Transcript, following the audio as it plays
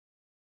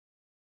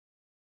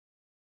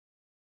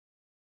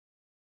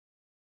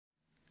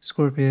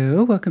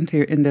Scorpio, welcome to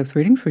your in-depth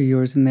reading for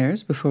yours and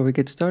theirs. Before we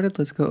get started,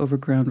 let's go over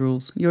ground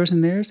rules. Yours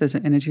and theirs is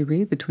an energy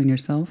read between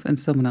yourself and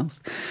someone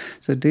else.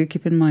 So do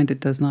keep in mind it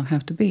does not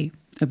have to be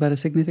about a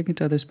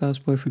significant other, spouse,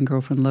 boyfriend,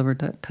 girlfriend, lover,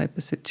 that type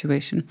of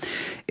situation.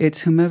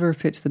 It's whomever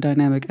fits the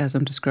dynamic as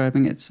I'm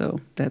describing it. So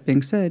that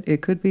being said,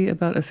 it could be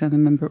about a family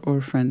member or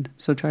a friend.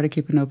 So try to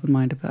keep an open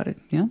mind about it,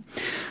 yeah?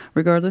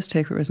 Regardless,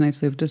 take what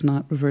resonates, leave what does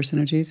not. Reverse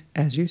energies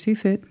as you see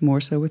fit,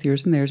 more so with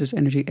yours and theirs, as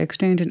energy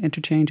exchange and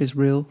interchange is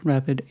real,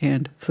 rapid,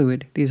 and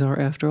fluid. These are,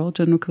 after all,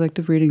 general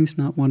collective readings,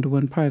 not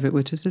one-to-one private,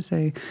 which is to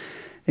say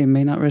they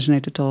may not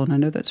resonate at all. And I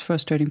know that's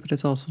frustrating, but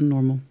it's also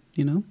normal,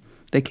 you know?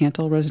 They can't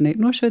all resonate,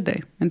 nor should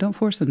they, and don't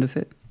force them to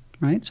fit,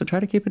 right? So try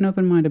to keep an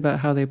open mind about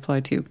how they apply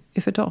to you,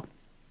 if at all.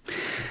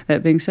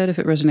 That being said, if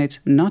it resonates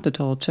not at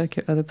all, check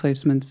your other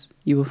placements.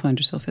 You will find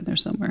yourself in there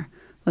somewhere.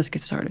 Let's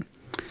get started.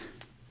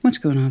 What's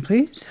going on,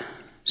 please?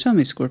 Show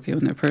me Scorpio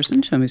and their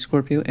person. Show me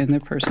Scorpio and their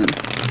person.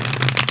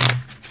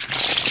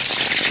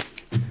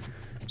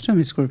 Show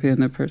me Scorpio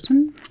and their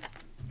person.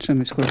 Show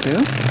me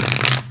Scorpio.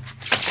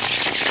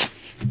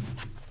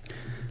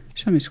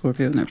 Show me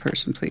Scorpio and their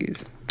person,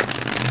 please.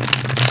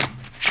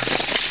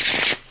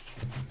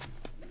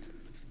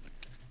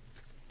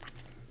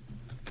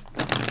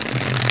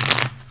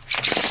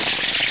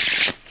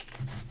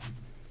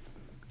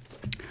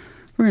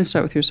 We're going to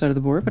start with your side of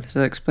the board, but as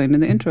I explained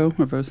in the intro,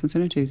 reverse sense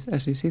energies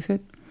as you see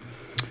fit.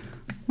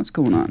 What's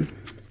going on?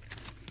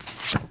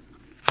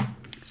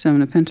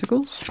 Seven of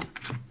Pentacles,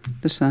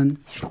 the Sun,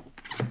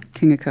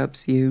 King of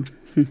Cups, you.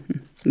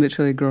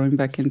 Literally growing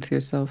back into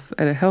yourself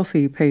at a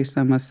healthy pace,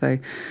 I must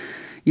say.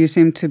 You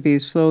seem to be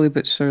slowly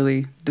but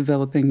surely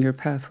developing your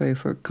pathway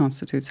for what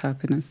constitutes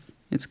happiness.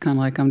 It's kind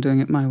of like I'm doing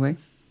it my way,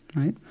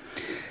 right?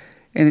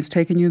 And it's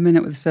taken you a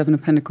minute with the Seven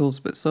of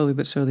Pentacles, but slowly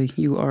but surely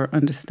you are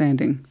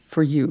understanding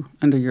for you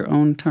under your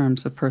own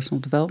terms of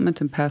personal development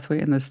and pathway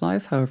in this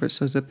life. However it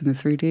shows up in the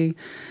 3D,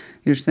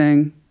 you're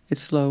saying it's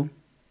slow,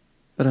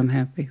 but I'm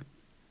happy.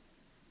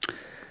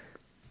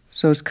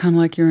 So it's kind of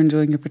like you're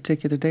enjoying your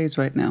particular days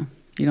right now.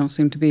 You don't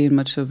seem to be in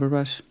much of a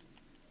rush.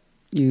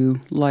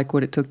 You like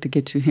what it took to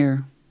get you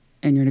here,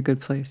 and you're in a good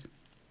place.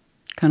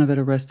 Kind of at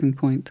a resting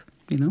point,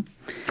 you know?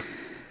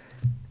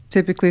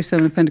 Typically,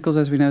 Seven of Pentacles,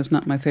 as we know, is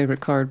not my favorite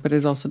card, but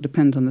it also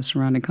depends on the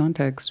surrounding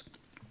context.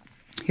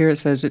 Here it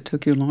says it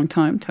took you a long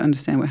time to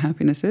understand what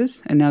happiness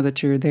is, and now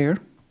that you're there,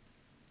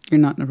 you're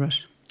not in a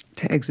rush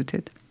to exit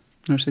it,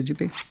 nor should you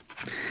be.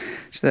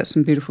 So that's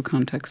some beautiful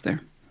context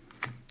there.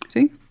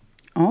 See?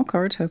 All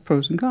cards have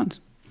pros and cons.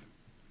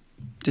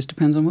 Just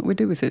depends on what we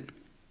do with it.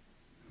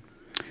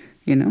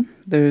 You know,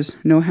 there's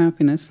no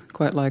happiness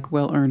quite like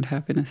well-earned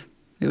happiness.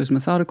 It was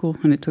methodical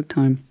and it took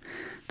time.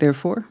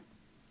 Therefore,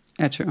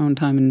 at your own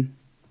time and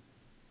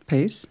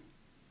pace,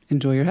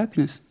 enjoy your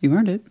happiness. You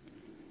earned it.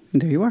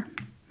 And there you are.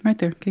 Right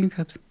there, King of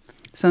Cups.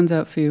 Sun's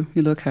out for you.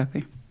 You look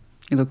happy.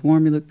 You look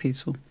warm. You look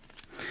peaceful.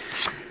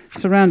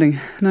 Surrounding,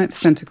 Knights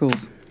of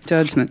Pentacles,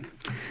 Judgment,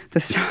 the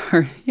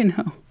Star, you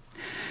know.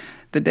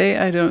 The day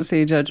I don't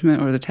see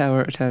Judgment or the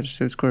Tower attached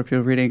to a Scorpio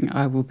reading,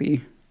 I will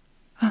be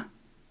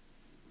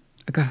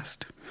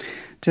aghast.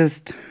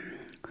 Just,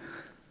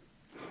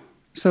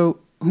 so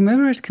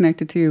whomever is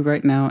connected to you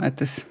right now at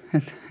this,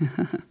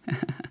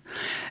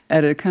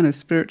 at a kind of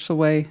spiritual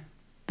way,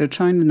 they're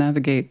trying to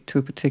navigate to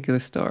a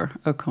particular star,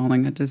 a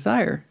calling, a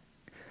desire.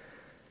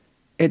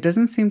 It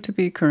doesn't seem to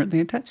be currently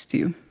attached to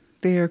you.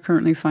 They are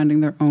currently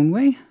finding their own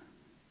way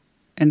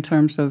in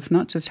terms of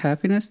not just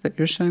happiness that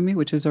you're showing me,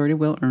 which is already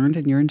well earned,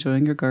 and you're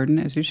enjoying your garden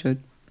as you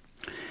should.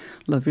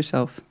 Love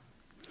yourself.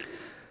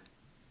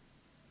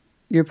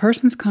 Your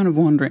person's kind of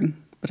wandering,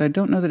 but I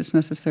don't know that it's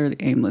necessarily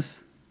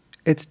aimless.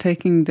 It's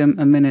taking them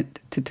a minute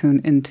to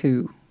tune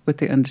into what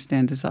they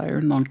understand desire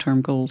and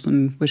long-term goals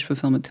and wish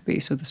fulfillment to be.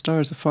 So the star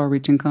is a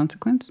far-reaching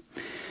consequence.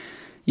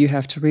 You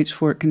have to reach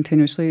for it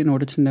continuously in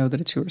order to know that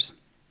it's yours.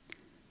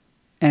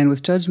 And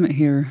with Judgment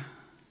here,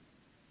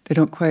 they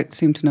don't quite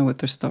seem to know what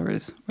their star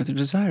is or their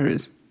desire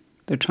is.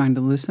 They're trying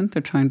to listen,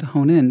 they're trying to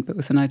hone in, but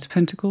with the Knights of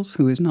Pentacles,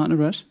 who is not in a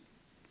rush,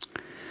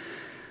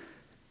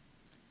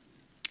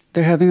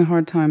 they're having a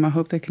hard time. I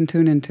hope they can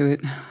tune into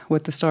it.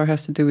 What the star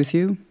has to do with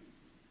you,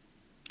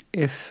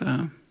 if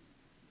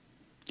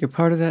you're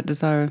part of that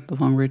desire, the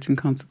long-reaching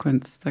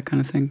consequence, that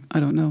kind of thing, I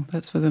don't know.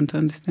 That's for them to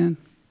understand.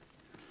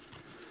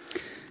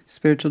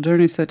 Spiritual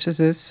journeys such as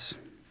this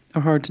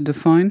are hard to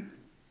define.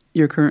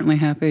 You're currently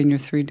happy in your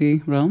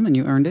 3D realm, and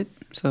you earned it,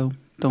 so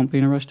don't be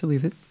in a rush to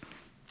leave it.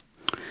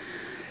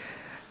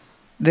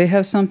 They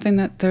have something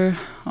that they're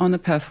on the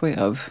pathway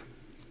of.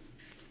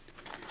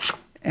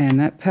 And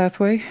that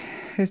pathway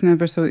is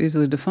never so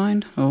easily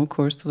defined. Oh, of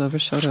course, the Lover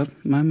showed up.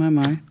 My, my,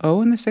 my.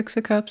 Oh, and the Six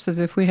of Cups, as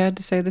if we had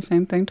to say the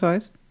same thing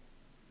twice.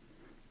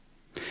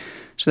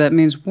 So that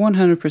means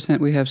 100%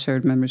 we have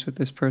shared memories with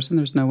this person.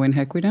 There's no way in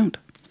heck we don't.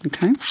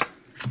 Okay?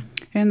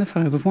 And the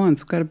Five of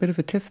Wands. We've got a bit of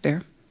a tiff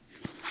there.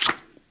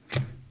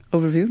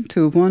 Overview.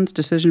 Two of Wands,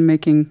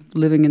 decision-making,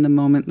 living in the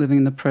moment, living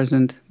in the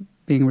present,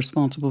 being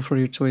responsible for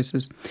your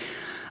choices.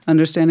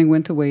 Understanding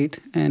when to wait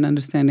and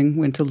understanding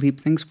when to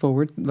leap things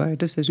forward via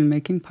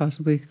decision-making,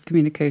 possibly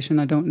communication.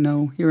 I don't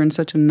know. You're in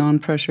such a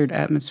non-pressured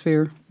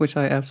atmosphere, which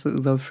I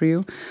absolutely love for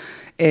you.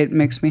 It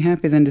makes me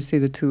happy then to see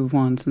the Two of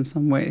Wands in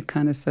some way. It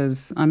kind of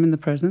says, I'm in the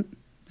present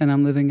and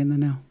I'm living in the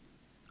now.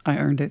 I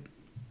earned it.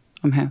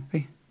 I'm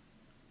happy.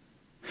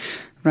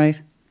 Right?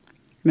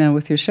 Now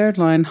with your shared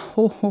line,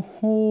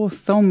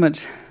 so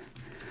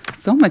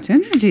much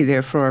energy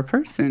there for our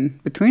person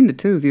between the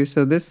two of you.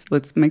 So this,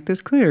 let's make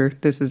this clear.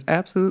 This is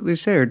absolutely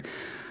shared.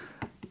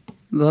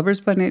 Lovers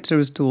by nature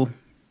is dual.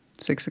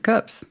 6 of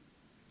Cups,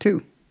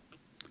 2.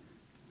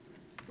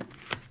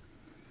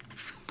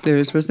 There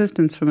is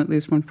resistance from at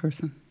least one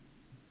person.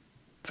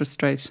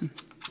 Frustration.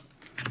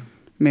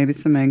 Maybe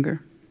some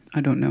anger.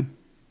 I don't know.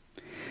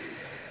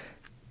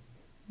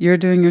 You're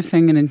doing your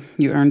thing and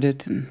you earned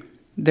it. And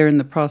they're in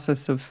the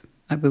process of,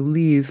 I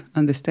believe,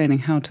 understanding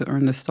how to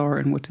earn the star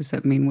and what does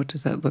that mean? What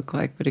does that look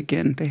like? But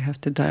again, they have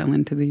to dial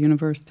into the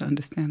universe to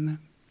understand that.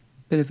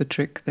 Bit of a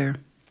trick there.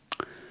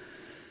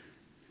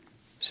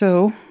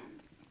 So,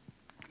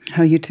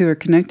 how you two are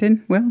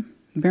connected? Well,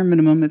 bare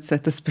minimum, it's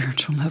at the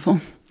spiritual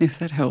level, if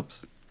that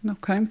helps.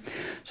 Okay,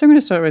 so I'm going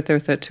to start right there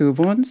with that Two of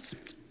Wands.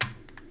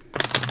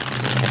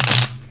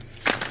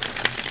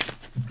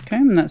 Okay,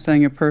 I'm not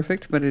saying you're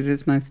perfect, but it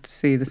is nice to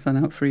see the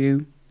sun out for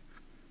you.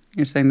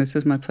 You're saying, this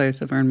is my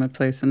place, I've earned my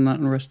place, and not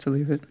in a rush to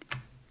leave it.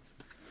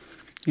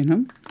 You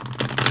know?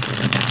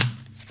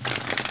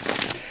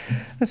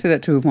 Let's see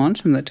that Two of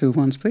Wands. Show me that Two of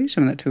Wands, please.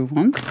 Show me that Two of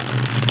Wands.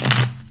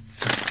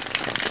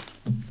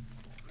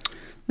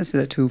 Let's see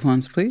that Two of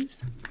Wands, please.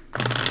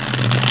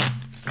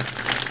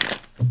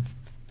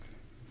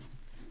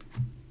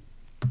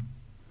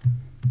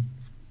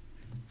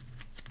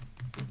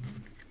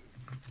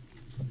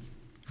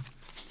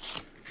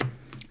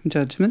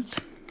 Judgment.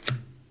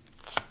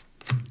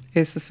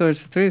 Ace of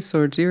Swords, 3 of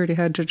Swords. You already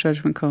had your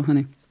judgment call,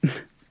 honey.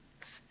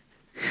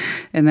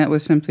 And that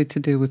was simply to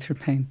deal with your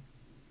pain.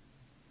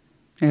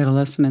 You had a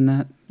lesson in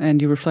that,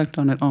 and you reflect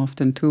on it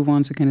often. Two of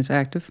Wands, again, is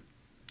active.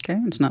 Okay?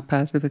 It's not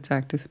passive, it's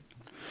active.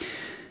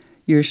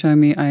 You're showing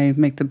me I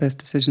make the best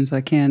decisions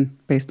I can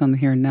based on the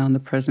here and now and the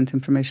present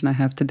information I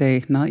have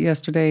today, not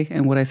yesterday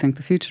and what I think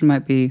the future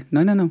might be.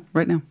 No,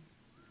 right now.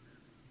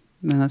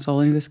 And that's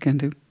all any of us can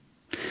do.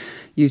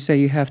 You say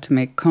you have to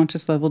make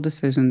conscious level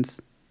decisions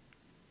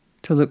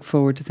to look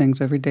forward to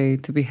things every day,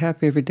 to be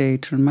happy every day,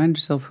 to remind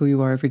yourself who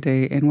you are every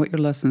day and what your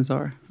lessons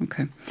are.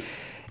 Okay.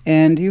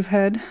 And you've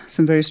had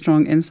some very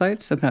strong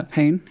insights about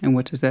pain and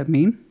what does that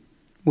mean?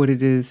 What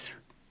it is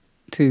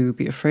to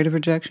be afraid of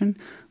rejection,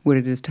 what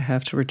it is to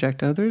have to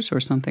reject others or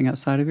something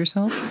outside of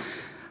yourself.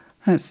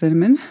 That's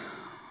Cinnamon.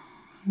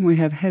 We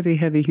have heavy,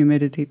 heavy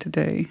humidity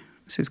today.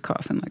 She's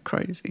coughing like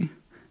crazy.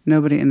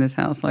 Nobody in this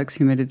house likes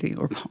humidity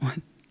or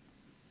pollen.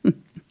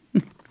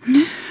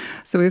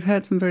 So we've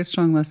had some very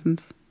strong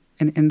lessons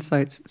and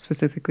insights,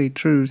 specifically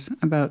truths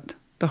about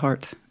the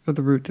heart or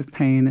the root of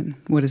pain and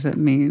what does that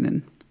mean,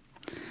 and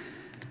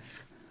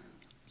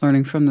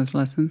learning from those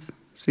lessons.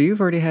 So you've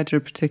already had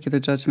your particular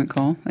judgment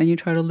call and you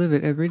try to live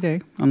it every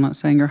day. I'm not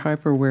saying you're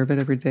hyper aware of it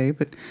every day,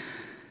 but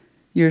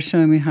you're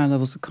showing me high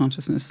levels of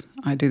consciousness.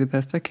 I do the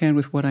best I can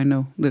with what I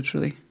know,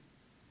 literally. And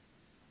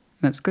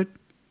that's good.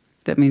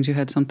 That means you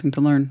had something to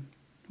learn,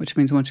 which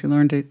means once you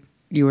learned it,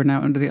 you are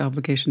now under the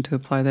obligation to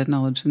apply that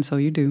knowledge, and so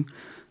you do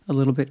a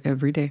little bit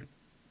every day.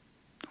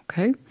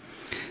 Okay?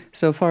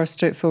 So far, a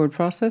straightforward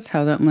process.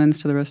 How that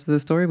lends to the rest of the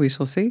story, we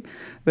shall see.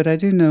 But I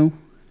do know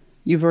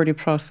you've already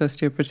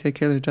processed your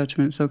particular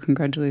judgment, so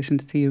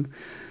congratulations to you.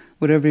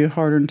 Whatever your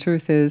hard-earned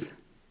truth is,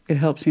 it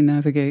helps you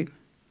navigate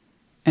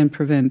and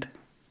prevent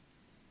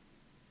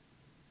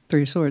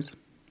 3 of Swords.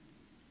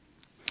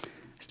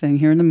 Staying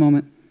here in the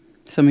moment.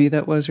 Some of you,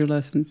 that was your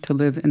lesson, to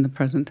live in the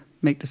present,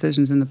 make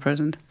decisions in the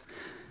present.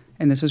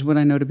 And this is what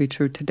I know to be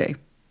true today.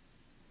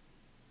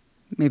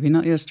 Maybe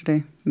not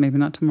yesterday, maybe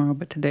not tomorrow,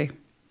 but today.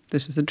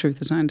 This is the truth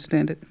as I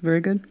understand it.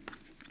 Very good.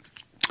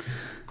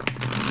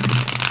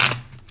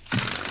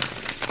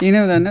 You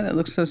know, I know that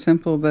looks so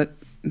simple, but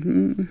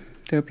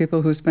there are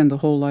people who spend a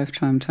whole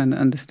lifetime trying to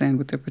understand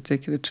what their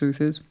particular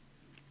truth is.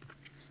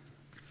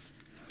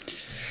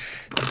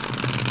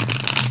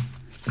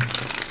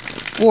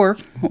 Or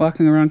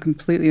walking around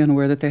completely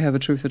unaware that they have a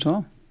truth at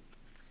all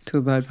to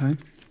abide by.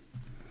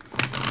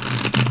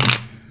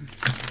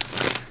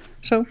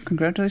 So,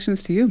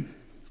 congratulations to you.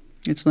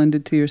 It's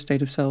lended to your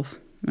state of self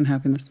and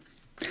happiness.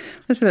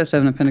 Let's see that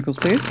 7 of Pentacles,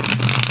 please.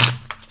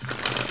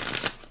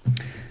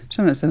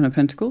 Show me that 7 of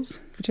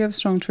Pentacles. But you have a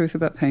strong truth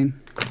about pain.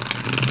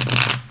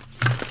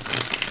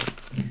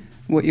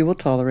 What you will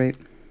tolerate.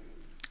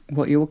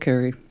 What you will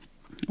carry.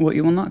 What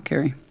you will not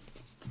carry.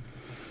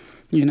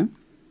 You know?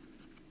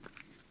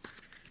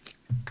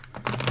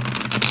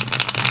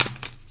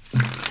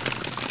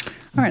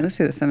 All right, let's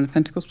see that 7 of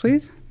Pentacles,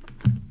 please.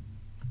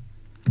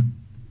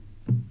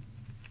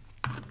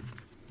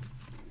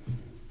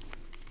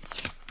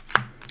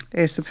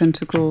 Ace of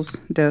Pentacles,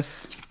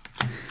 Death.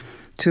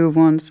 2 of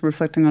Wands,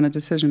 reflecting on a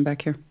decision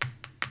back here.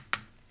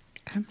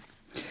 Okay.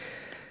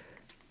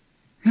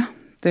 Yeah,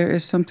 there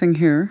is something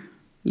here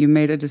You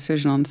made a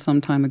decision on some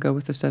time ago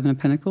with the Seven of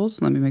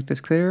Pentacles. Let me make this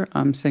clear.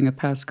 I'm saying a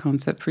past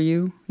concept for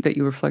you that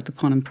you reflect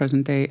upon in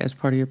present day as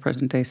part of your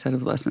present day set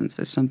of lessons.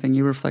 It's something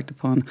you reflect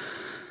upon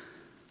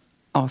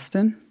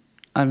often.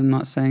 I'm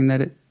not saying that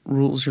it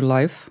rules your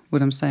life.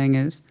 What I'm saying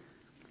is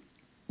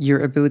your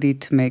ability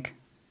to make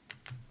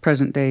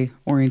present day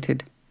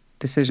oriented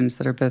decisions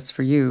that are best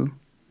for you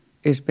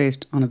is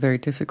based on a very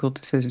difficult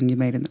decision you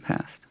made in the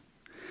past.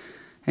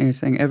 And you're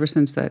saying ever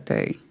since that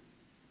day,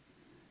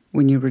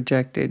 when you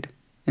rejected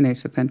an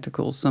Ace of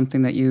Pentacles,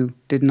 something that you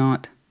did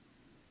not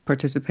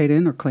participate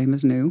in or claim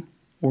as new,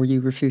 or you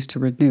refused to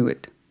renew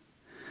it,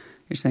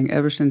 you're saying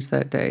ever since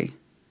that day,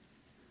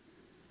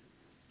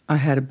 I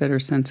had a better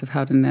sense of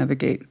how to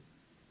navigate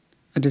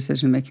a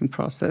decision-making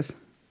process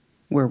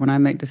where when I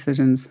make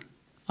decisions,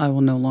 I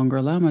will no longer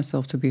allow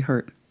myself to be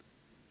hurt.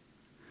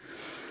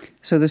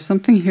 So there's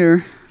something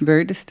here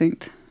very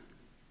distinct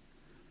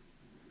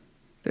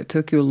that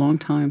took you a long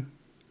time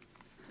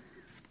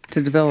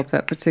to develop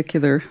that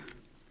particular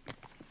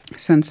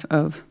sense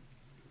of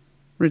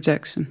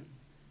rejection.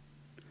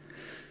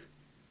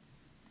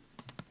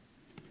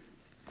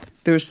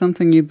 There's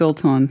something you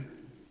built on,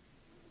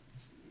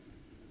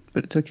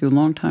 but it took you a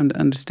long time to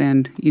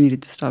understand you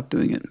needed to stop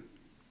doing it.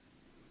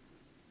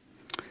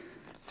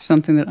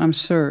 Something that I'm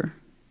sure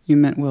you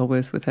meant well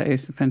with that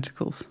Ace of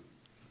Pentacles,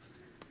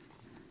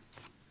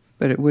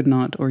 but it would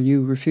not, or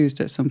you refused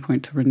at some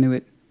point to renew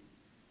it.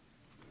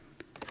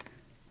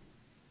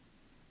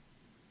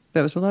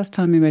 That was the last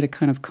time you made a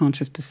kind of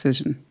conscious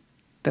decision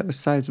that was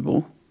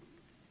sizable.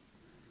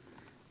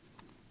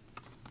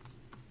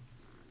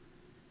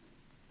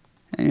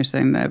 And you're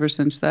saying that ever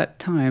since that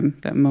time,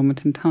 that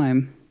moment in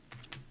time,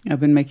 I've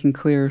been making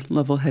clear,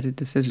 level-headed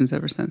decisions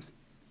ever since.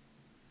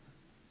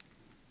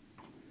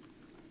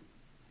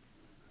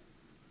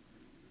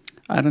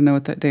 I don't know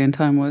what that day and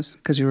time was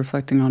because you're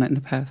reflecting on it in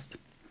the past.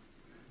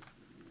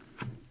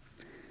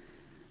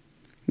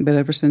 But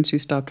ever since you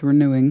stopped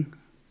renewing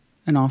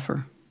an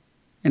offer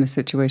in a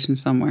situation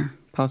somewhere,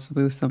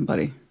 possibly with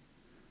somebody,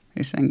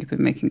 you're saying you've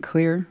been making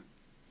clear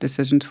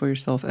decisions for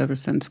yourself ever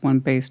since, one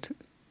based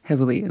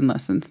heavily in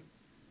lessons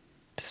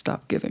to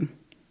stop giving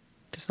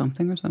to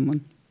something or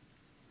someone.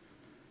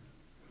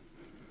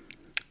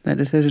 That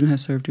decision has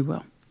served you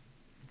well.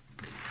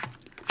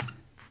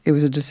 It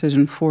was a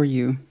decision for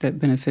you that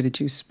benefited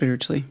you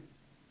spiritually.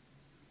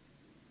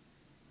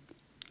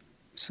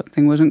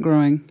 Something wasn't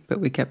growing, but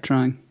we kept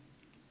trying.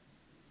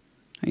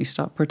 And you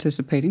stopped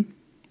participating.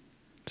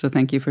 So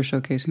thank you for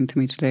showcasing to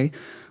me today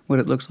what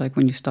it looks like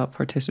when you stop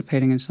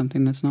participating in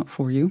something that's not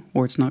for you,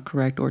 or it's not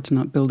correct, or it's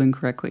not building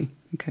correctly.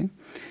 Okay?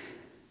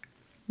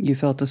 You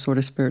felt a sort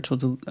of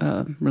spiritual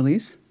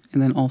release,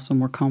 and then also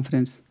more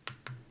confidence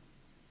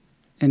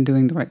in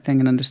doing the right thing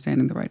and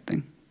understanding the right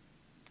thing.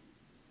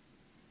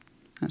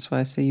 That's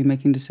why I say you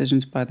making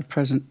decisions by the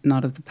present,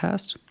 not of the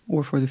past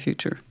or for the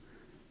future.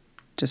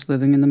 Just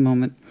living in the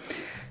moment.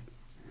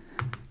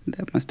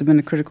 That must have been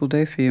a critical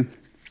day for you.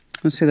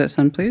 Let's see that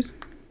sun, please.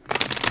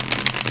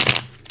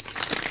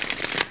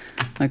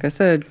 Like I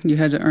said, you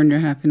had to earn your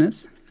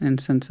happiness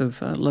and sense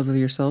of love of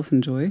yourself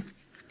and joy.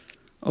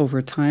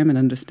 Over time and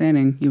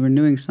understanding you were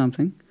renewing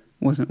something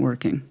wasn't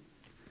working.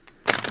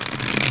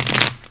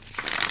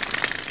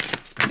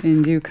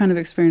 And you kind of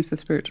experienced the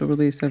spiritual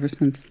release ever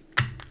since,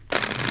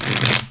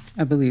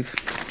 I believe.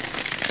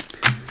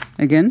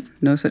 Again,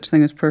 no such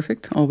thing as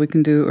perfect. All we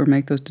can do are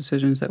make those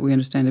decisions that we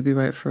understand to be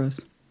right for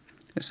us.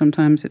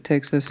 Sometimes it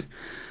takes us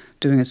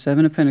doing a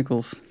Seven of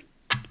Pentacles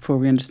before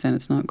we understand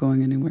it's not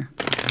going anywhere.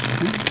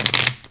 Okay?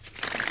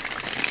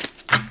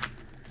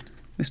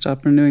 We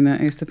stop renewing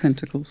that Ace of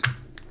Pentacles.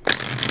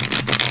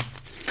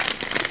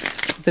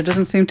 There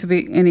doesn't seem to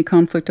be any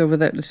conflict over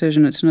that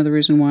decision. It's another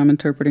reason why I'm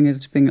interpreting it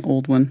as being an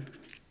old one.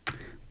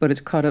 But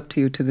it's caught up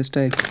to you to this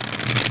day.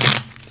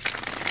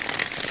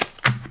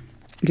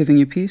 Giving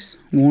you peace,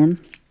 warm.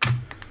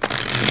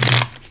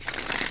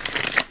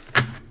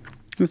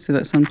 Let's see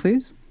that sun,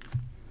 please.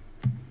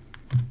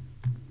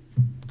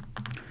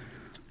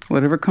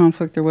 Whatever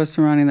conflict there was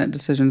surrounding that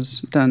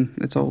decision's done.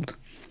 It's old.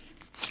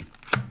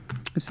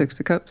 The Six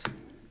of Cups.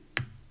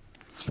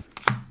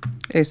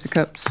 Ace of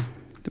Cups.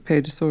 The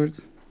Page of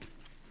Swords.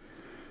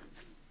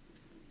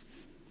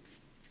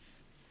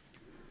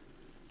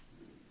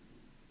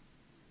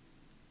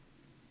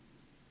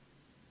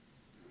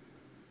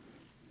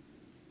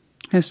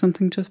 Has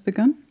something just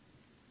begun?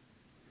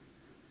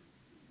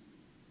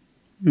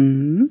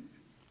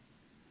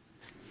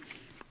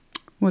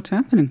 What's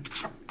happening?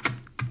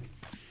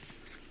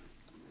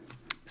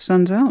 The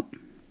sun's out.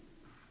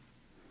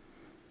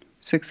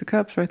 Six of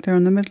Cups right there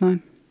on the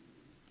midline.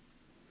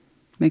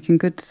 Making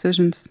good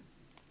decisions.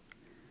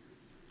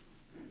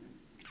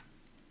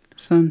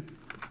 Sun.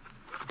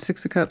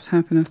 Six of Cups,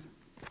 happiness.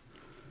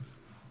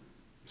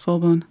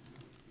 Soulbone.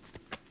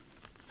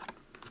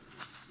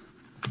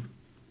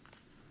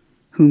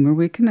 Whom are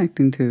we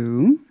connecting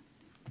to?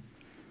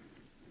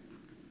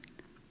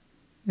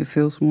 It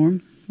feels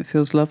warm. It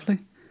feels lovely.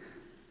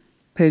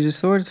 Page of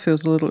Swords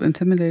feels a little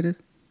intimidated.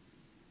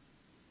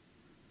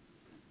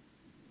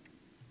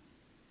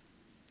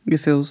 It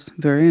feels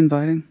very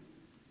inviting.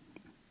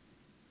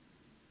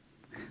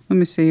 Let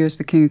me see you as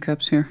the King of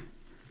Cups here.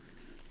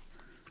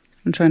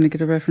 I'm trying to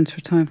get a reference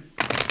for time.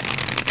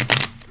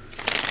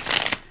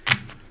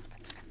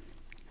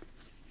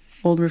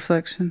 Old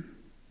reflection.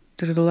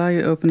 Did it allow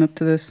you to open up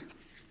to this?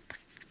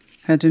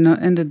 Had you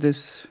not ended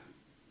this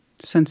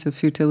sense of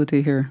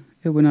futility here,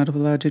 it would not have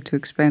allowed you to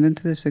expand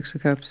into the Six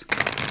of Cups.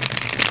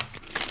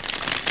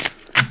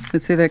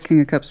 Let's see that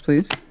King of Cups,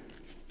 please.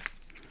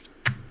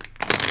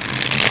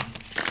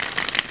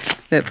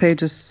 That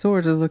Page of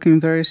Swords is looking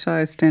very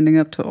shy, standing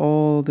up to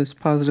all this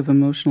positive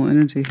emotional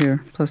energy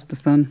here, plus the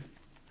Sun.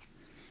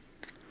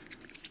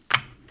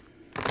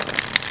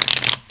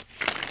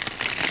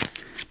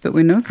 But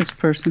we know this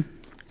person.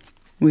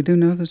 We do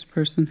know this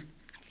person.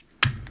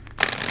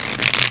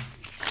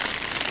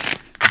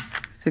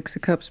 Six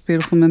of Cups,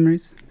 beautiful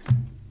memories.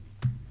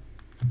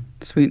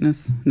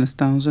 Sweetness,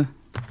 nostalgia.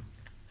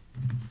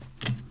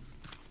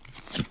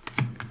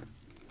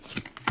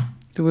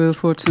 The Wheel of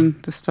Fortune,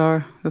 the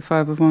Star, the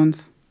Five of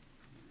Wands.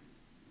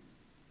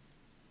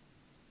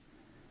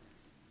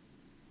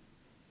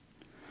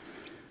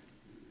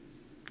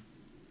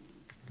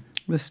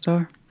 The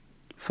Star,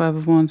 Five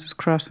of Wands is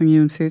crossing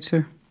you in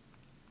future.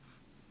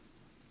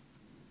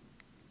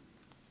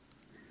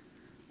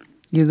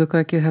 You look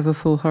like you have a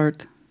full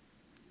heart.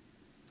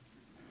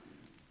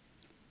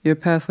 Your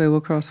pathway will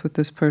cross with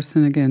this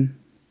person again.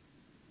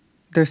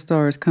 Their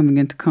star is coming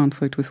into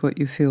conflict with what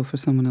you feel for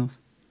someone else.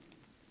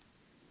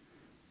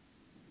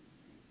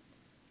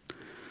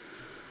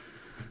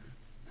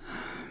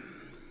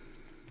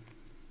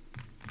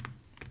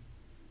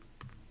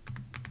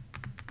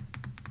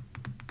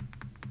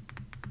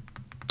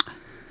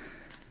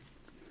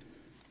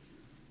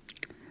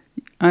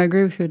 I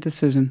agree with your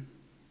decision.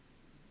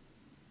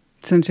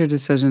 Since your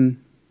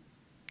decision,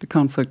 the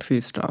conflict for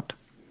you stopped.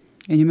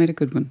 And you made a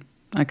good one.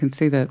 I can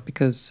see that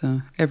because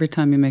every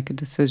time you make a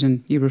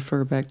decision, you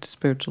refer back to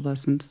spiritual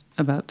lessons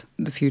about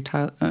the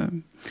futile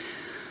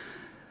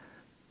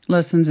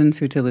lessons in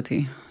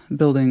futility,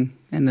 building,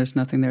 and there's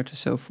nothing there to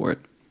show for it.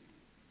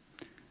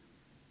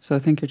 So I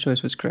think your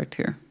choice was correct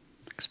here,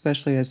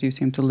 especially as you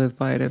seem to live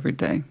by it every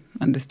day,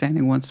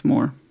 understanding once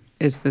more,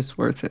 is this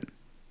worth it?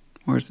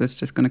 Or is this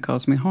just going to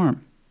cause me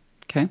harm?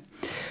 Okay?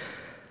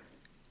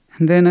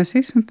 And then I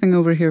see something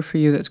over here for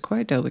you that's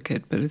quite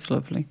delicate, but it's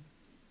lovely.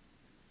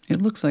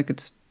 It looks like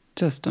it's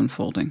just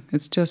unfolding.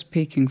 It's just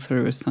peeking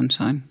through as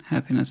sunshine,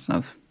 happiness,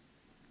 love.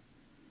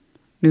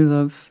 New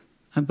love,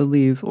 I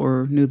believe,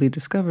 or newly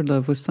discovered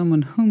love with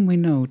someone whom we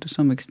know to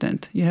some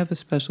extent. You have a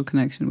special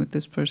connection with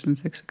this person,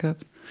 Six of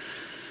Cups.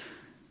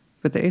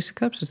 But the Ace of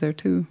Cups is there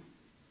too.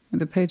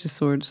 And the Page of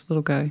Swords,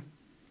 little guy.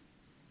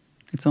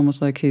 It's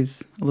almost like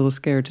he's a little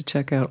scared to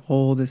check out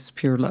all this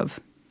pure love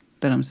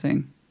that I'm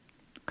seeing.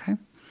 Okay?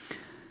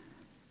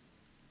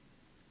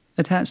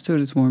 Attached to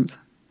it is warmth,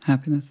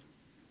 happiness,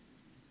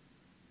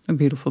 a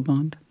beautiful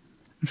bond.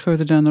 And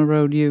further down the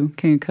road, you,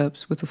 King of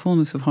Cups, with the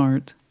fullness of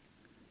heart.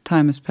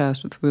 Time has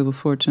passed with the Wheel of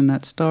Fortune.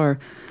 That star,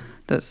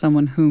 that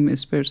someone whom is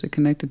spiritually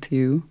connected to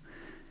you,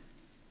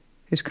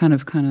 is kind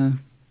of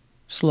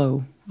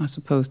slow, I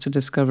suppose, to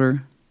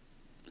discover.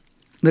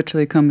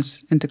 Literally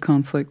comes into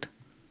conflict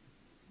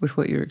with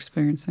what you're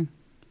experiencing.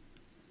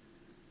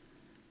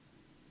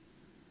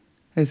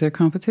 Is there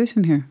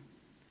competition here?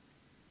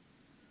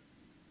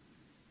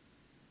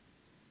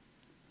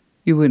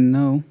 You wouldn't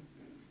know.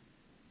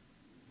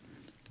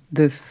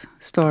 This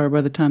star,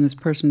 by the time this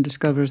person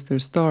discovers their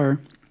star,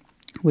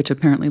 which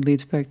apparently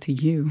leads back to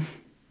you,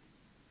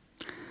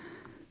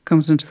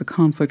 comes into the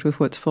conflict with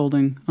what's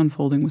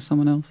unfolding with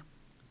someone else,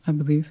 I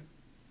believe.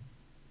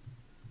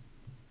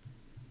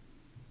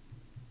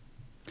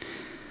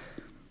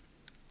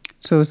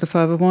 So is the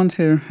Five of Wands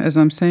here, as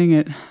I'm saying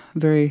it,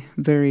 very,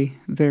 very,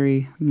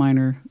 very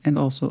minor and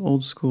also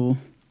old school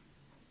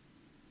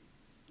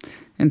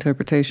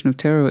interpretation of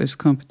tarot is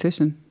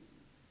competition.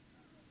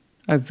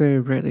 I very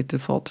rarely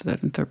default to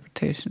that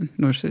interpretation,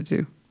 nor should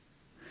you.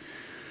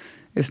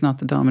 It's not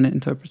the dominant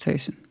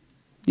interpretation.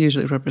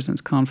 Usually it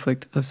represents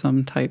conflict of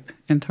some type,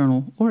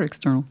 internal or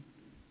external.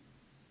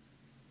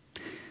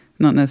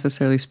 Not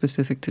necessarily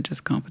specific to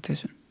just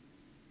competition.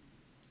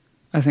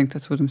 I think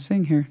that's what I'm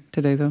seeing here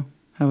today, though,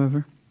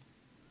 however.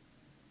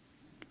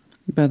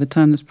 By the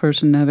time this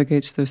person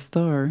navigates their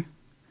star,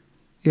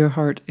 your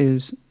heart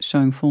is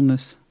showing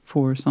fullness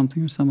for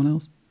something or someone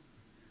else.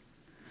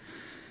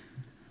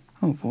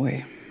 Oh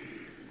boy.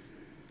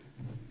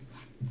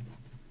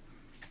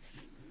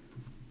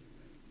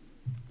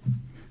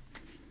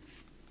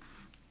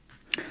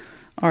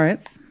 All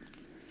right.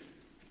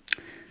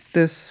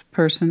 This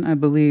person, I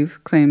believe,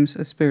 claims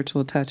a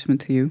spiritual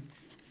attachment to you.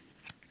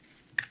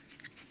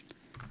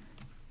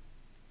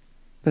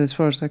 But as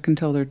far as I can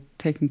tell, they're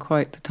taking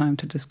quite the time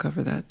to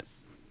discover that.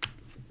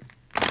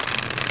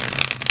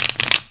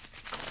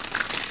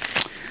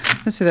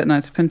 Let's see that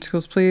Knight of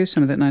Pentacles, please.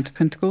 Show me that Knight of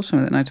Pentacles. Show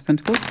me that Knight of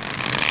Pentacles.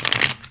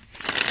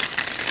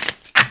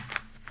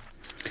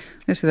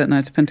 Let's see that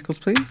Knight of Pentacles,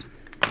 please.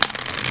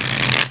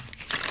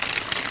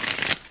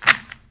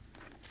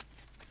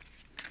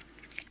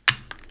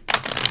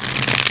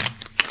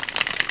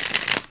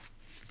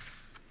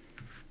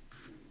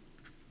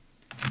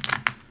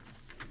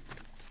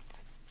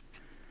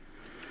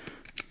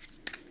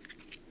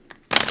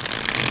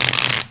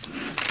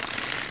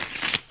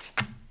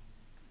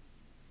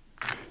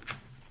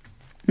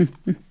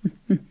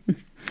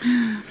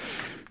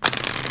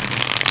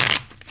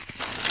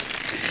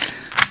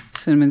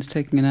 Cinnamon's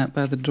taking a nap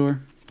by the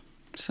door.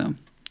 So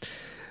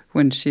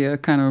when she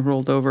kind of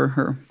rolled over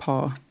her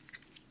paw,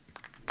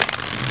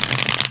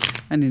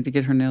 I need to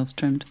get her nails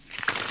trimmed.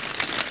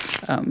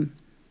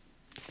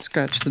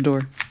 Scratch the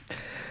door.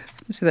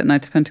 Let's see that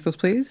Knight of Pentacles,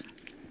 please.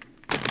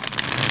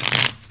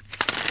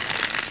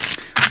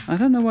 I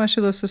don't know why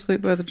she loves to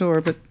sleep by the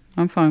door, but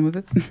I'm fine with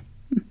it.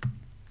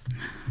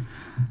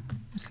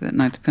 Let's see that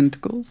Knight of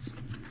Pentacles.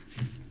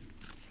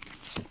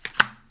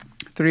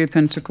 Three of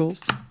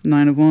Pentacles.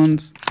 Nine of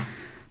Wands.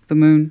 The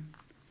Moon.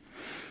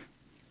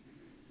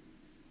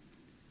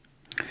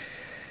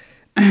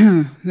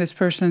 This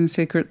person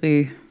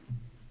secretly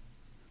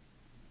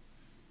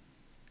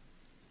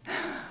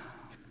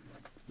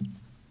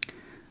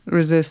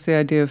resists the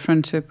idea of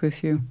friendship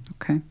with you.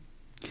 Okay.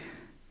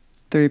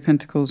 Three of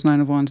Pentacles, Nine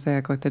of Wands, they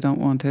act like they don't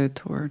want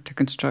it or to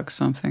construct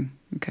something.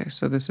 Okay,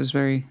 so this is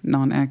very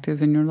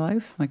non-active in your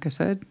life. Like I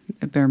said,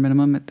 at bare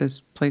minimum at this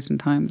place and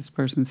time, this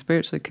person is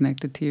spiritually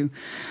connected to you.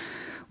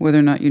 Whether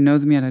or not you know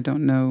them yet, I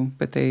don't know,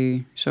 but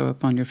they show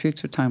up on your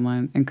future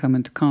timeline and come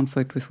into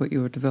conflict with what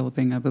you are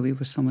developing, I believe,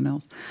 with someone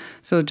else.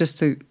 So just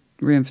to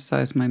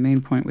reemphasize my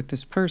main point with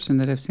this person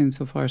that I've seen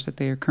so far is that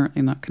they are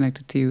currently not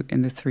connected to you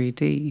in the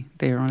 3D.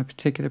 They are on a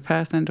particular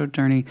path and or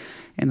journey,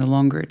 and the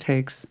longer it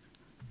takes,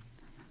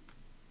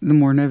 the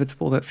more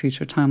inevitable that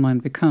future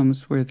timeline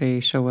becomes where they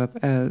show up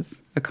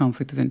as a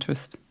conflict of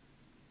interest.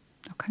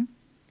 Okay?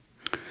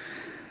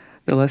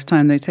 The less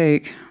time they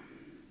take,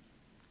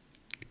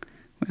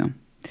 well,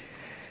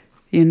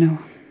 you know.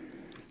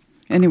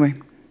 Anyway,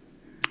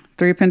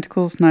 Three of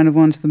Pentacles, Nine of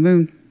Wands, the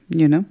Moon,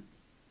 you know.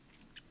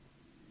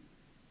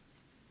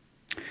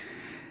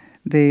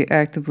 They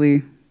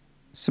actively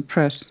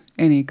suppress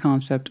any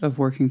concept of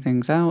working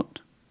things out,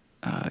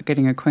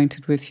 getting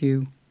acquainted with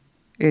you.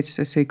 It's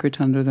a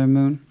secret under their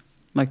moon.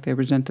 Like they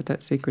resent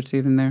that secret's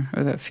even there,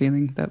 or that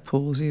feeling, that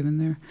pull's even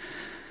there.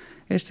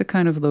 It's a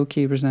kind of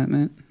low-key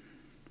resentment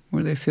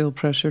where they feel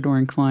pressured or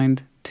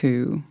inclined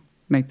to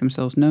make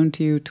themselves known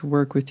to you, to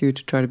work with you,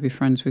 to try to be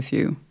friends with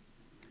you.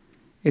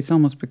 It's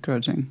almost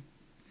begrudging.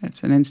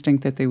 It's an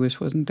instinct that they wish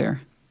wasn't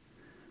there.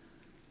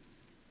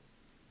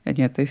 And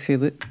yet they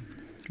feel it.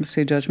 Let's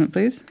see Judgment,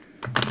 please.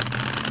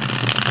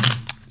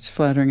 As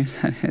flattering as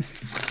that is.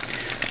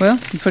 Well,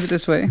 put it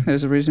this way.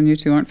 There's a reason you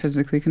two aren't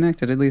physically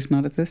connected, at least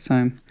not at this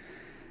time.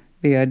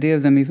 The idea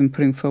of them even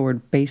putting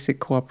forward basic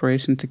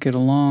cooperation to get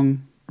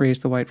along, raise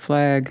the white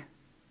flag,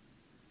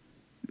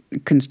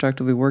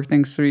 constructively work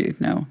things through,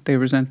 no, they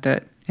resent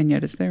that, and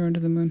yet it's there under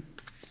the moon.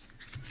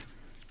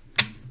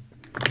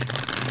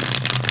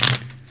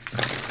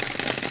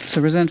 It's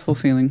a resentful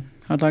feeling.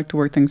 I'd like to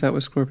work things out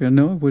with Scorpio.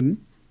 No, I wouldn't.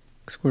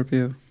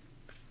 Scorpio.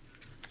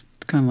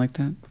 It's kind of like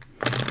that.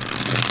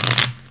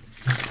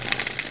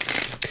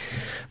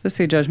 Let's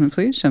see Judgment,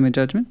 please. Show me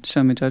Judgment.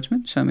 Show me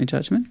Judgment. Show me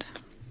Judgment.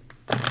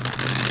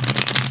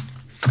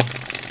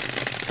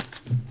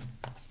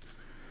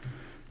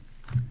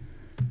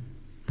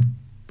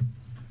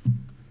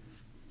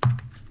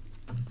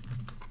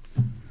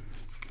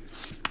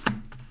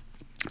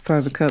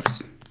 Five of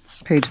Cups,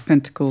 Page of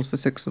Pentacles, the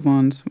Six of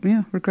Wands.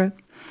 Yeah, regret.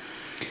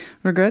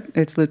 Regret.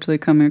 It's literally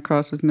coming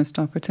across as missed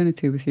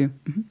opportunity with you.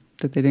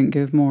 That they didn't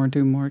give more,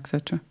 do more,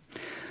 etc.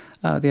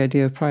 The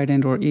idea of pride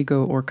and or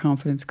ego or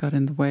confidence got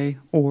in the way,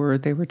 or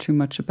they were too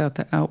much about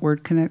the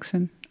outward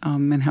connection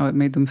and how it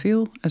made them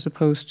feel, as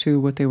opposed to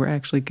what they were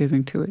actually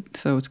giving to it.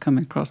 So it's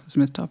coming across as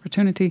missed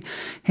opportunity.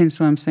 Hence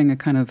why I'm saying a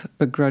kind of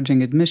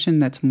begrudging admission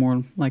that's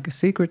more like a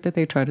secret that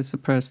they try to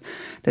suppress,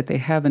 that they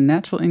have a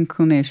natural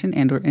inclination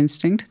and or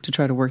instinct to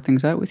try to work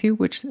things out with you,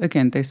 which,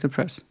 again, they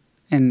suppress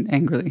and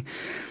angrily.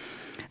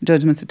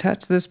 Judgment's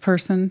attached to this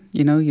person,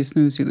 you know, you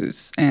snooze, you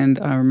lose. And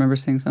I remember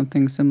saying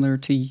something similar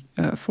to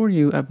for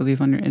you, I believe,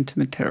 on your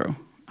Intimate Tarot.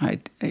 I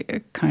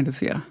kind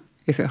of, yeah.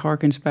 If it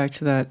harkens back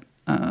to that,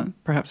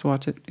 perhaps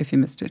watch it if you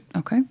missed it,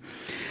 okay?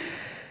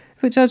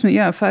 But Judgment,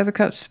 yeah, Five of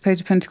Cups, Page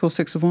of Pentacles,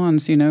 Six of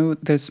Wands, you know,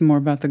 there's more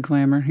about the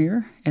glamour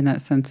here in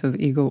that sense of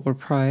ego or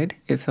pride.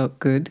 It felt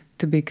good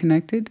to be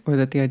connected, or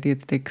that the idea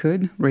that they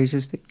could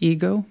raises the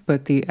ego,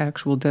 but the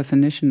actual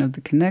definition of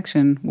the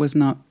connection was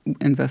not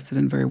invested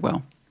in very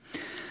well.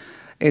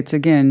 It's,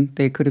 again,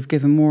 they could have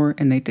given more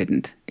and they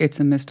didn't. It's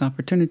a missed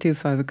opportunity of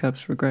Five of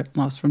Cups, regret,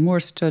 loss,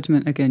 remorse,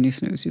 Judgment. Again, you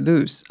snooze, you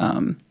lose.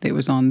 It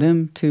was on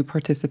them to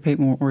participate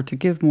more or to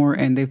give more,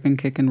 and they've been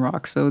kicking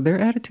rocks. So their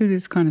attitude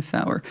is kind of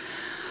sour.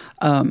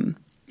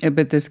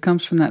 But this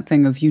comes from that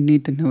thing of you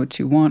need to know what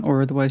you want,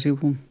 or otherwise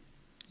you'll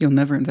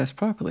never invest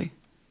properly.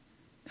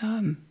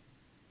 You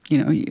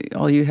know,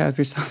 all you have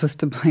yourself is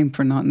to blame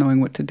for not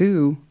knowing what to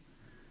do.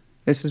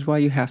 This is why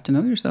you have to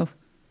know yourself.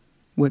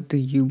 What do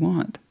you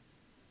want?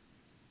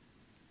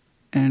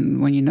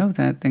 And when you know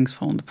that, things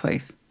fall into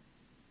place.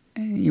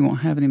 You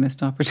won't have any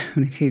missed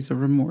opportunities or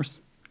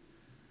remorse.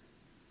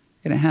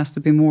 And it has to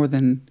be more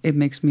than, it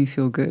makes me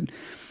feel good.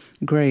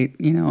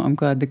 Great, you know, I'm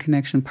glad the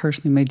connection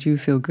personally made you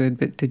feel good,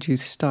 but did you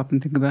stop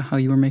and think about how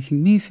you were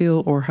making me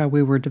feel, or how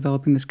we were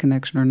developing this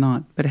connection or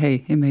not? But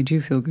hey, it made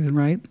you feel good,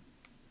 right?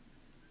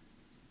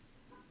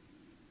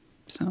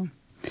 So,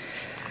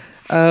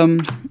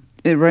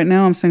 right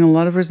now I'm seeing a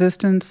lot of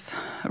resistance.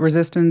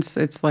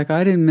 It's like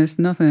I didn't miss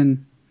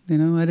nothing. You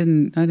know, I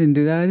didn't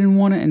do that. I didn't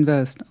want to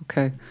invest.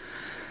 Okay.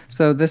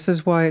 So this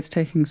is why it's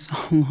taking so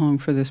long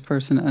for this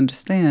person to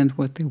understand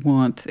what they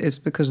want. It's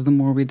because the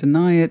more we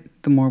deny it,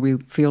 the more we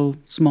feel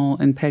small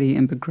and petty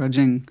and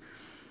begrudging,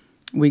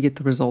 we get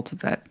the results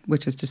of that,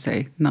 which is to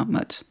say, not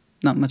much.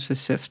 Not much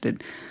has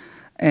shifted.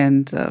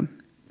 And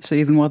so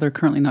even while they're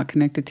currently not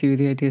connected to you,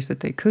 the idea is that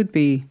they could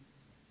be,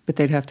 but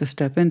they'd have to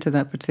step into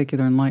that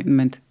particular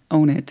enlightenment,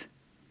 own it,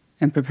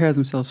 and prepare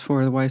themselves for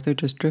it. Otherwise, they're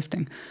just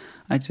drifting.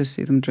 I just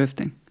see them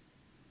drifting.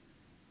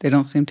 They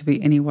don't seem to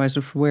be any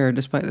wiser for wear,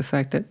 despite the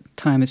fact that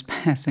time is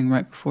passing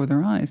right before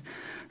their eyes.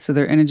 So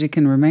their energy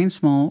can remain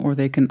small, or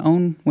they can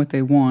own what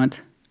they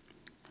want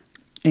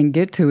and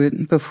get to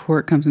it before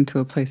it comes into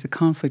a place of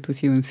conflict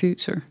with you in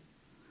future.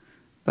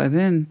 By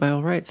then, by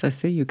all rights, I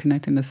see you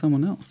connecting to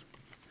someone else.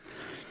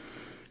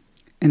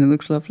 And it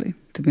looks lovely,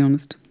 to be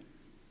honest.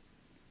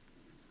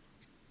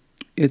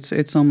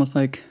 It's almost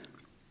like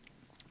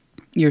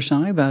you're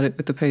shy about it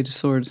with the Page of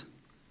Swords.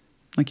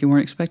 Like you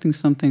weren't expecting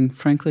something,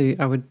 frankly,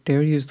 I would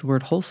dare use the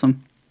word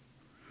wholesome.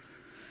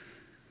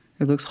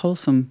 It looks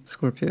wholesome,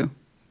 Scorpio.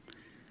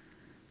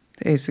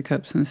 The Ace of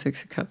Cups and the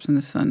Six of Cups and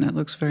the Sun, that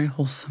looks very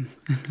wholesome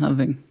and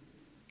loving.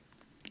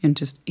 And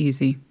just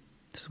easy,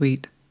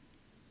 sweet.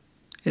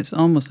 It's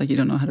almost like you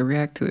don't know how to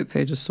react to it,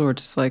 Page of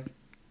Swords. It's like,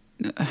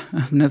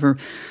 I've never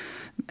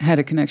had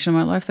a connection in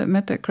my life that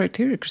met that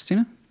criteria,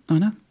 Christina. Oh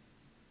no,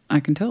 I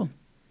can tell.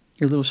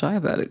 You're a little shy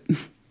about it.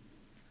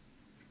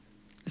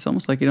 It's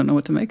almost like you don't know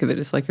what to make of it.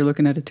 It's like you're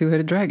looking at a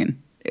two-headed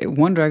dragon.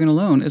 One dragon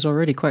alone is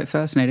already quite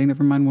fascinating,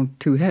 never mind one with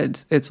two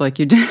heads. It's like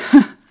you do...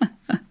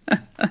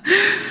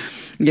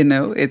 you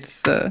know,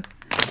 it's... I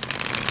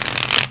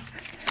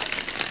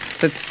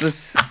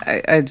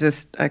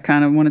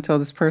kind of want to tell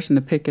this person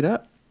to pick it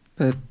up,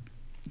 but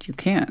you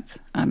can't.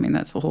 I mean,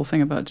 that's the whole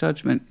thing about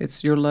judgment.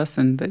 It's your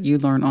lesson that you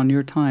learn on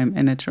your time,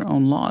 and at your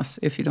own loss.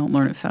 If you don't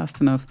learn it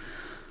fast enough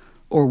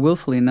or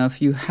willfully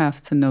enough, you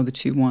have to know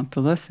that you want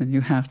the lesson. You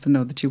have to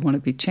know that you want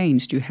to be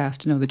changed. You have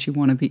to know that you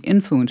want to be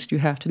influenced. You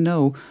have to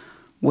know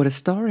what a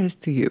star is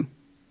to you.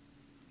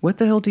 What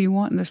the hell do you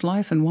want in this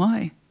life and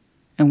why?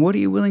 And what are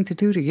you willing to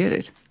do to get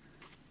it?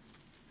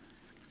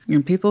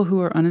 And people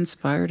who are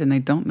uninspired and they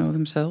don't know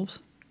themselves,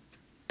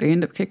 they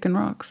end up kicking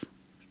rocks.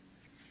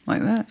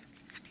 Like that.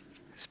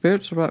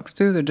 Spiritual rocks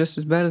too, they're just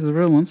as bad as the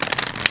real ones.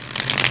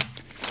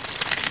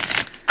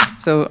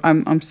 So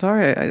I'm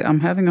sorry,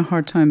 I'm having a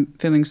hard time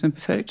feeling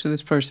sympathetic to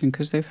this person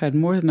because they've had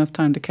more than enough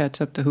time to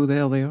catch up to who the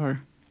hell they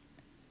are.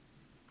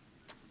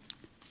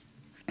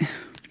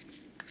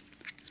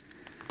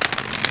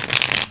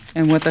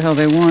 And what the hell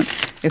they want.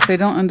 If they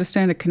don't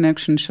understand a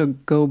connection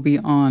should go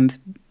beyond,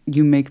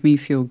 you make me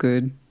feel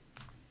good,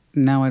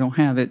 now I don't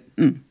have it,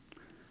 then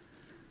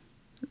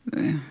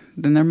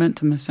they're meant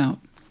to miss out.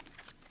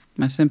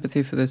 My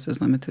sympathy for this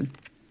is limited,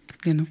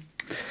 you know.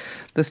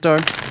 The Star.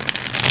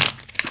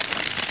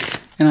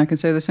 And I can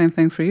say the same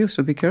thing for you,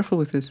 so be careful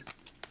with this.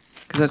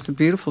 Because that's a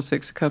beautiful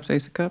Six of Cups,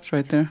 Ace of Cups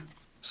right there.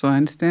 So I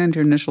understand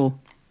your initial,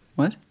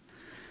 what?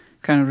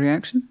 Kind of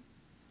reaction.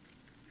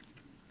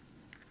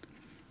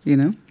 You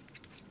know?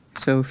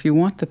 So if you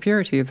want the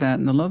purity of that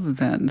and the love of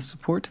that and the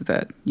support to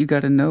that, you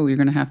got to know you're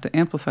going to have to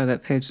amplify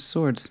that Page of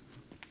Swords.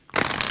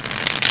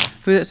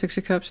 Who that Six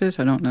of Cups is,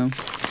 I don't know.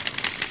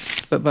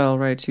 But by all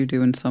rights, you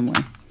do in some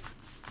way.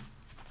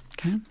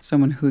 Okay?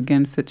 Someone who,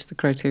 again, fits the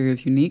criteria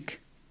of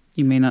unique.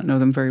 You may not know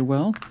them very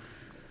well,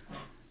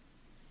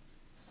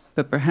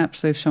 but perhaps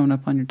they've shown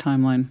up on your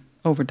timeline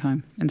over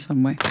time in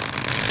some way.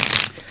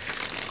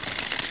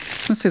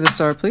 Let's see the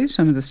Star, please.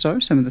 Show me the Star,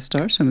 show me the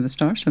Star, show me the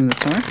Star, show me the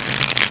Star.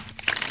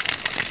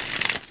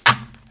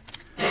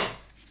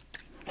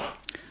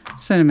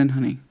 Cinnamon,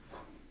 honey.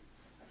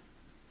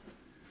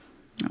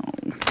 Oh,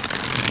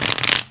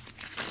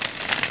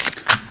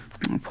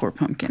 poor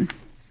pumpkin.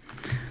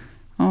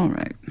 All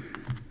right.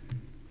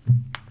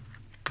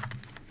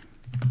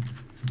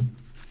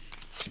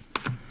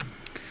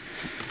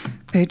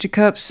 Page of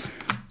Cups,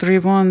 Three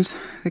of Wands,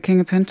 the King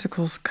of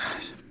Pentacles.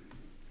 Gosh,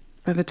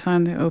 by the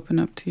time they open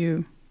up to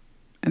you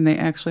and they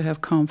actually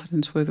have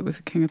confidence with it, with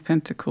the King of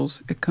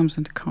Pentacles, it comes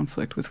into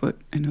conflict with what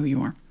and who you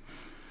are.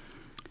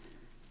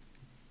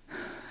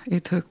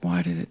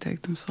 Why did it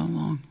take them so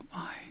long?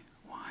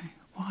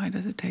 Why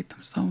does it take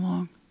them so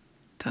long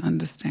to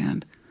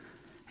understand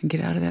and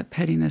get out of that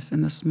pettiness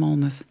and the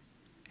smallness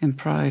and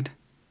pride?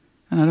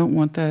 And I don't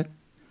want that.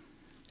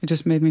 It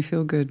just made me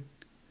feel good.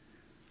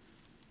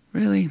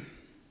 Really?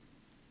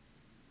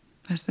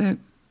 That's it.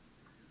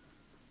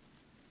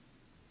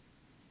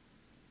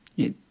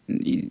 You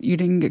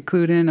didn't get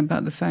clued in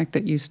about the fact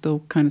that you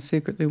still kind of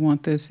secretly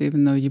want this,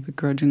 even though you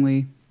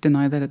begrudgingly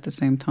deny that at the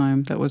same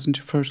time. That wasn't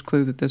your first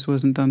clue that this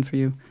wasn't done for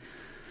you.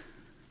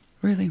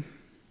 Really?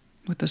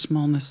 With the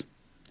smallness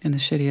and the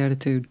shitty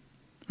attitude.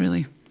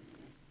 Really?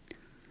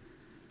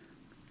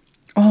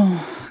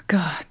 Oh,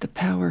 God, the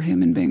power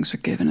human beings are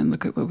given, and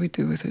look at what we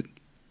do with it.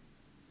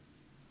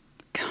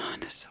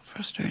 God, it's so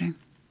frustrating.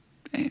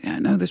 I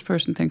know this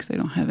person thinks they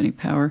don't have any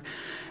power.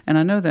 And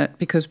I know that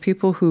because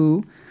people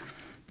who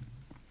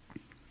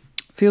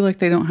feel like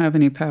they don't have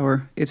any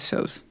power, it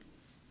shows.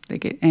 They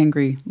get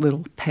angry,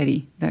 little,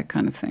 petty, that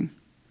kind of thing.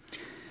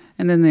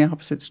 And then the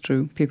opposite's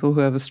true. People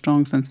who have a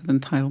strong sense of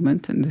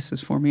entitlement, and this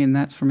is for me and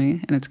that's for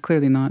me, and it's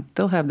clearly not,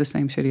 they'll have the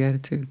same shitty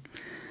attitude.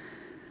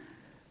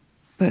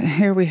 But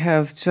here we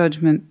have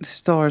judgment,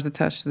 stars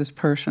attached to this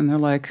person. They're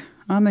like,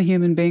 I'm a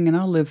human being and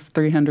I'll live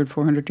 300,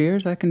 400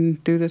 years. I can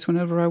do this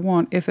whenever I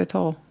want, if at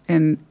all.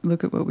 And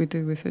look at what we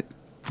do with it.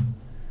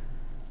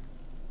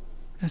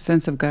 A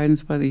sense of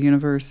guidance by the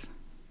universe.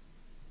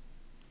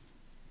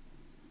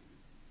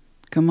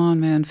 Come on,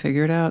 man,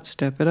 figure it out.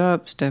 Step it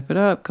up, step it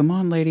up. Come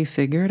on, lady,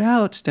 figure it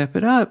out. Step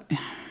it up.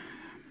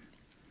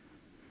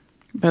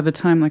 By the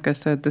time, like I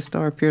said, the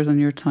star appears on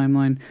your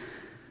timeline,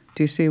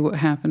 do you see what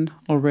happened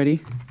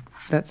already?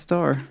 That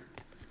star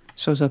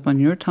shows up on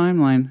your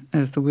timeline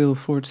as the Wheel of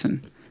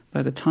Fortune.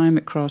 By the time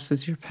it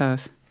crosses your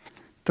path,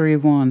 3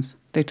 of Wands,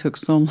 they took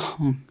so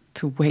long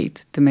to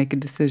wait to make a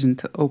decision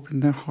to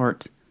open their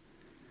heart.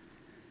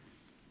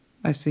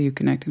 I see you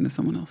connecting to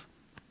someone else.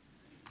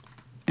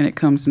 And it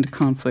comes into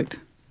conflict.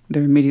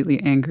 They're immediately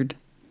angered.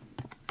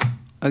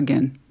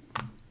 Again.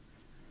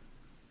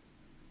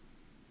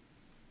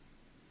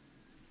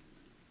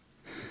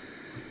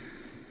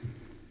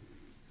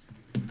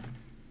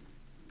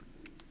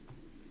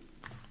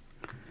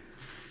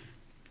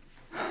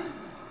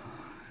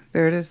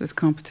 There it is, it's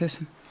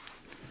competition.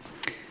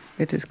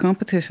 It is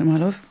competition, my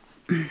love.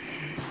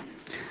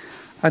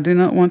 I do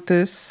not want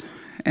this,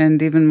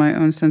 and even my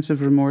own sense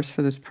of remorse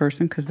for this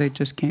person, because they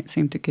just can't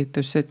seem to get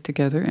their shit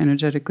together,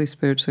 energetically,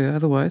 spiritually,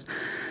 otherwise,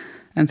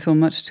 until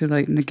much too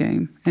late in the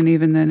game. And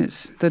even then,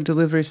 it's the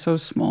delivery so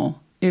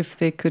small. If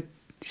they could,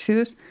 you see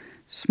this?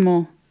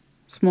 Small,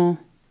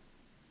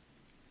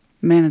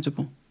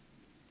 manageable,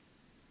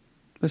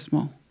 but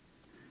small.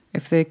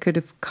 If they could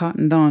have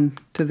cottoned on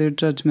to their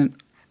judgment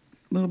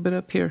a little bit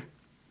up here,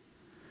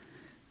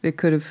 they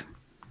could have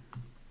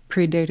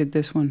predated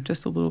this one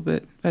just a little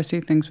bit. I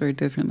see things very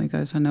differently,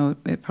 guys. I know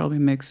it probably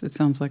makes it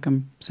sounds like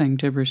I'm saying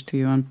gibberish to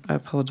you. I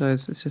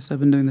apologize. It's just I've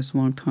been doing this a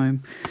long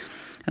time,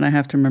 and I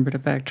have to remember to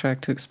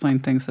backtrack to explain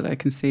things that I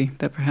can see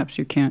that perhaps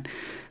you can't.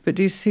 But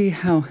do you see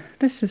how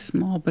this is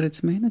small, but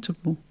it's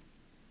manageable?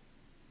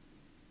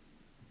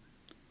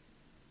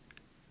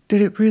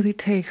 Did it really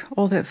take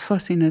all that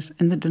fussiness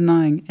and the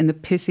denying and the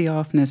pissy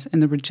offness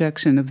and the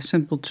rejection of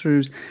simple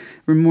truths,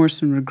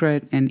 remorse and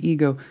regret and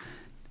ego?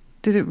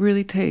 Did it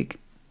really take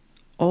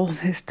all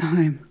this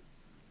time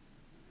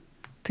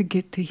to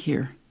get to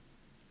here?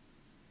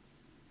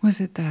 Was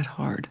it that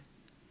hard?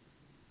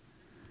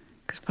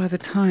 Because by the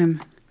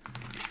time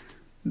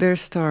their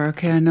star,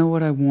 okay, I know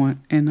what I want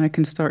and I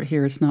can start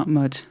here, it's not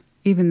much.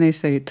 Even they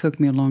say it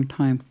took me a long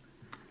time.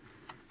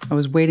 I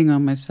was waiting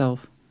on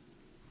myself.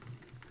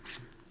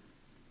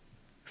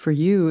 For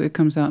you, it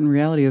comes out in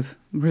reality of,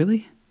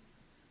 really?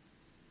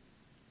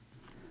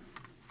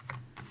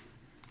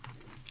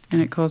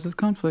 And it causes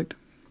conflict.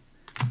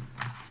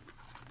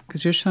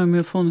 Because you're showing me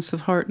a fullness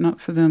of heart,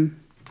 not for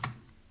them,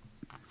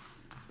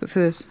 but for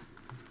this.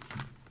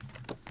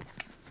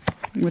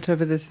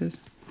 Whatever this is.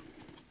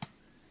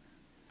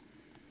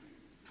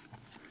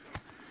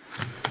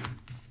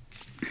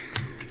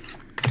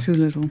 Too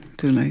little,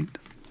 too late.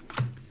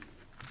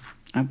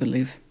 I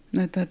believe.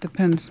 That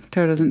depends.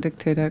 Tarot doesn't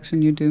dictate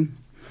action, you do.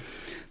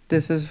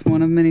 This is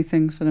one of many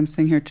things that I'm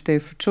saying here today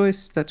for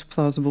choice that's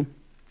plausible.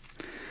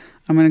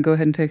 I'm going to go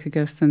ahead and take a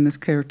guess then. This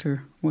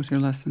character was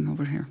your lesson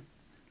over here.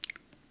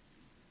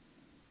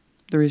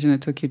 The reason it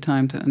took you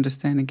time to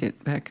understand and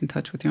get back in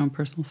touch with your own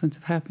personal sense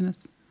of happiness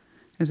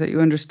is that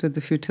you understood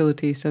the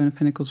futility, 7 of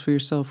Pentacles, for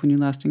yourself when you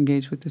last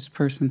engaged with this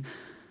person,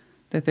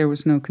 that there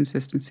was no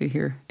consistency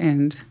here,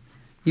 and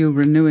you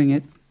renewing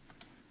it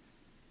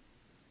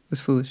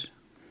was foolish.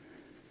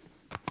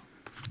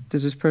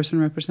 Does this person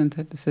represent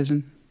that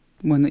decision?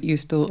 One that you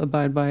still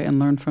abide by and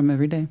learn from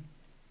every day?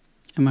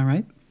 Am I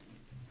right?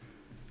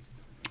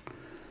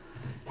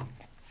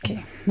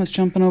 Okay, let's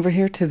jump on over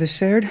here to the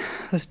shared.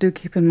 Let's do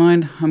keep in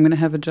mind, I'm going to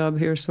have a job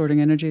here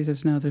sorting energies,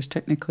 as now there's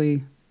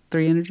technically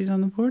 3 energies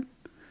on the board.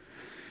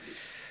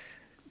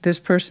 This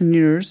person,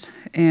 yours,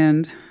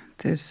 and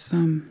this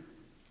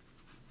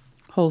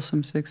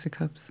wholesome 6 of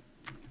Cups.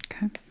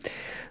 Okay,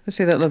 let's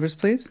see that, lovers,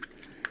 please.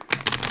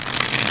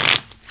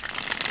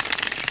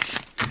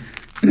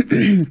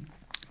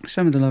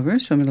 Show me the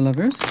lovers, show me the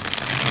lovers.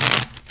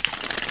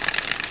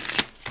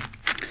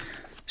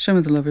 Show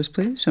me the lovers,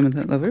 please. Show me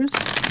the lovers.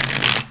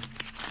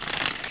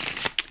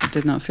 It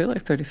did not feel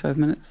like 35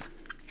 minutes.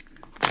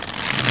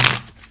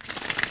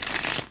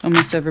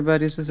 Almost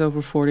everybody's is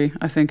over 40.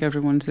 I think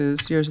everyone's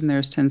is. Yours and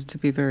theirs tends to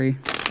be very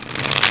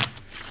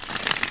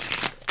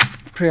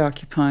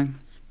preoccupying.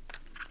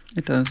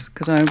 It does,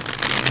 because I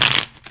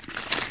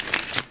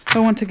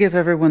want to give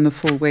everyone the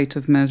full weight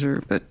of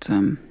measure, but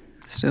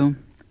still,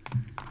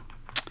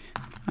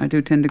 I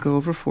do tend to go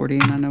over 40,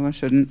 and I know I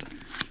shouldn't.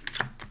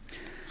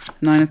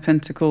 9 of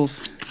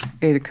Pentacles,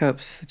 8 of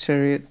Cups, a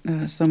Chariot.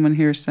 Someone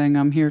here saying,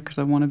 I'm here because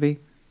I want to be.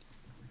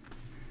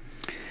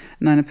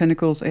 Nine of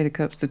Pentacles, Eight of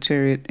Cups, the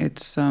Chariot.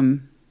 It's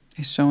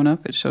showing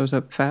up. It shows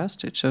up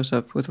fast. It shows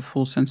up with a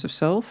full sense of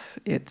self.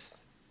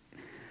 It's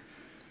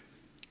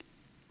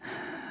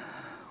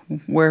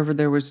wherever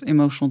there was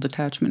emotional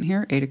detachment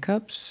here. Eight of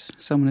Cups.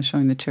 Someone is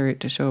showing the Chariot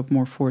to show up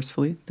more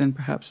forcefully than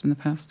perhaps in the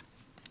past.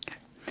 Okay.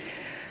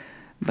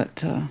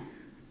 But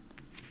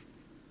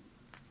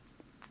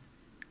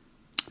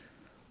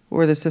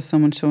or this is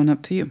someone showing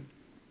up to you.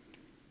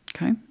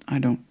 Okay, I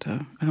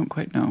don't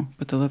quite know,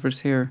 but the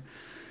Lovers here,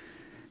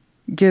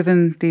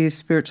 given the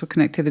spiritual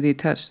connectivity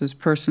attached to this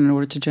person in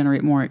order to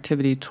generate more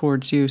activity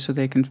towards you, so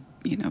they can,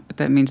 but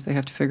that means they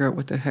have to figure out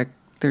what the heck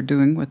they're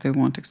doing, what they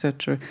want,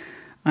 etc.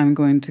 I'm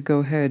going to go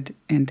ahead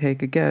and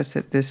take a guess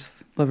that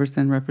this Lovers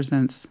then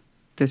represents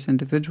this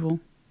individual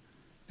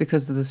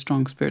because of the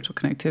strong spiritual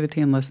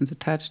connectivity and lessons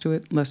attached to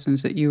it,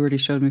 lessons that you already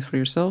showed me for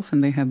yourself,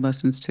 and they had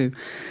lessons too.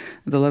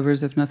 The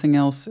Lovers, if nothing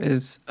else,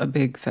 is a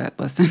big fat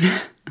lesson.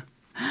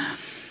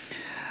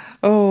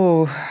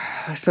 Oh,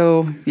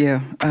 so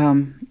yeah,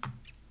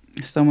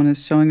 someone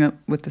is showing up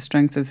with the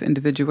strength of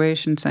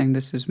individuation, saying,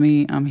 this is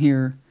me, I'm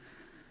here.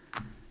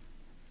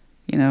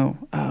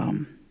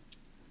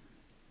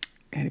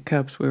 Eight of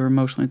Cups, we were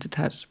emotionally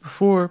detached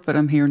before, but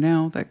I'm here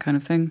now, that kind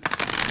of thing.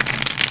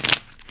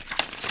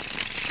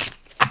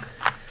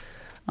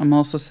 I'm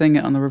also seeing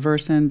it on the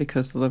reverse end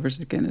because the Lovers,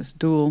 again, is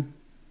dual.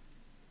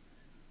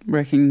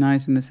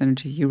 Recognizing this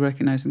energy, you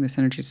recognizing this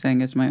energy,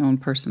 saying, as my own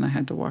person, I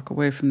had to walk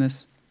away from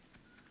this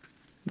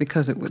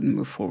because it wouldn't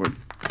move forward.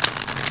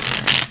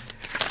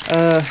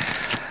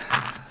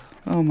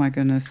 Oh my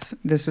goodness.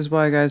 This is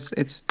why, guys,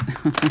 it's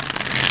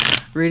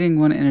reading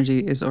one energy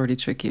is already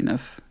tricky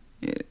enough.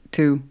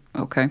 Two,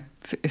 okay.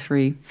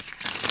 Three.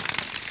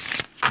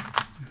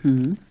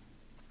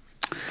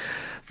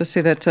 Let's see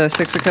that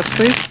Six of Cups,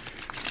 please.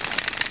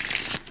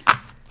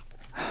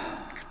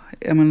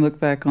 I'm going to look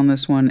back on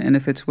this one, and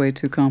if it's way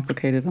too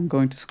complicated, I'm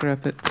going to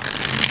scrap it.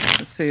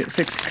 Let's see,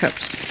 Six of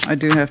Cups. I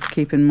do have to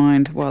keep in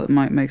mind, while it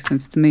might make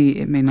sense to me,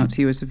 it may not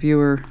to you as a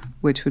viewer,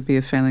 which would be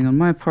a failing on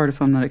my part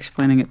if I'm not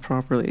explaining it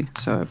properly.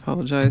 So I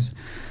apologize.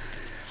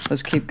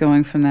 Let's keep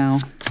going for now.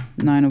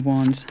 Nine of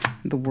Wands,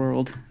 the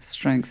World,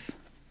 Strength.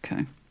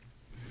 Okay.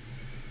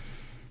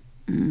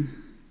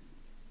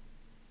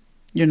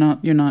 You're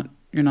not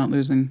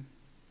losing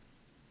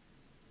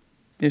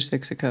your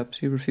Six of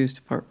Cups. You refuse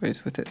to part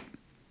ways with it.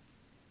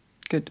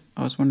 Good.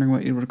 I was wondering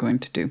what you were going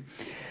to do.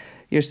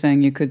 You're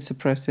saying you could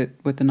suppress it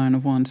with the Nine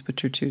of Wands,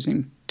 but you're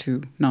choosing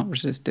to not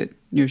resist it.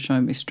 You're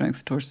showing me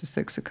strength towards the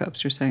Six of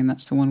Cups. You're saying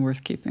that's the one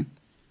worth keeping.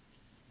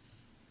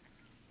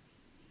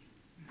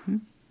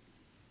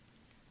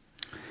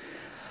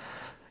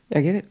 I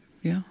get it.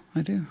 Yeah,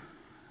 I do.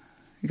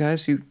 You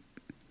guys, you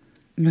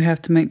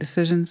have to make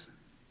decisions.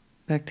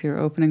 Back to your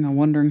opening, I'm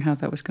wondering how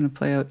that was going to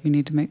play out. You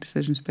need to make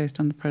decisions based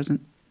on the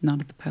present,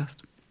 not of the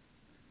past.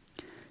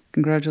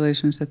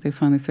 Congratulations that they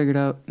finally figured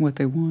out what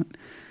they want.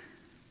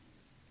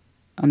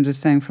 I'm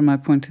just saying, from my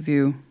point of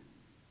view,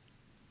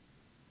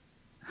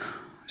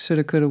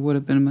 shoulda, coulda,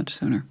 woulda been much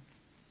sooner.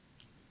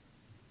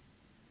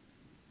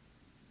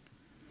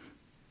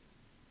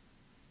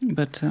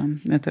 But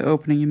at the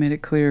opening, you made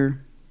it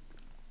clear,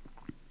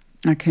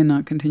 I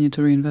cannot continue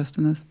to reinvest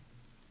in this.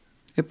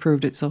 It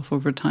proved itself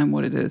over time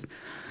what it is.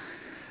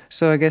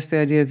 So I guess the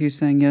idea of you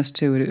saying yes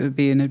to it, it would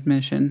be an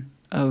admission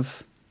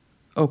of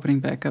opening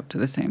back up to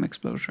the same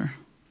exposure.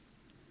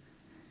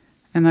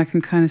 And I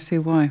can kind of see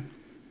why.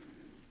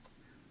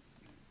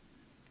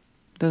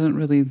 Doesn't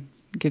really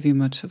give you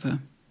much of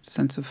a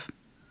sense of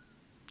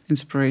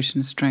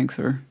inspiration, strength,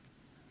 or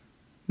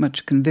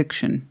much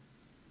conviction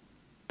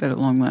that at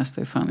long last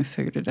they finally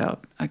figured it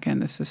out.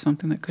 Again, this is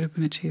something that could have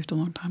been achieved a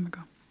long time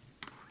ago.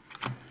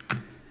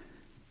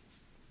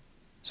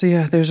 So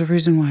yeah, there's a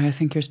reason why I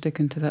think you're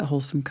sticking to that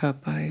wholesome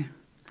cup. I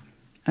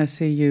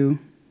see you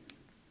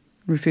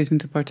refusing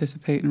to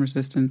participate in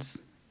resistance.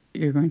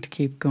 You're going to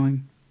keep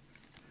going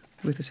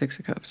with the Six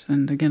of Cups.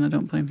 And again, I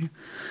don't blame you.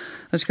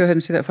 Let's go ahead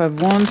and see that Five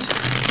of Wands.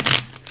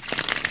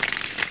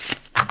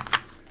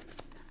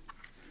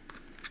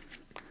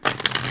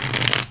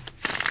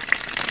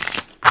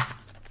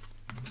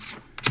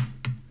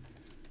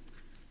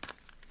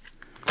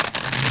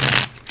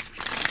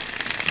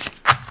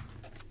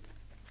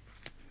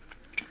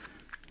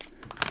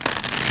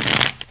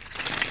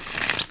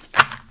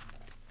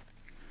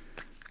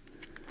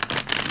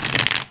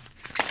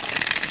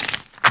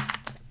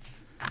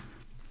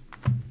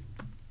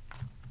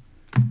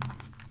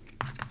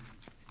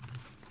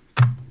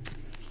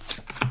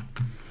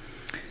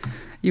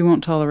 You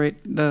won't tolerate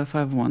the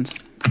Five of Wands.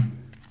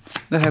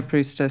 The High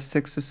Priestess,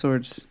 Six of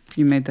Swords.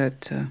 You made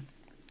that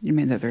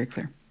very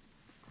clear.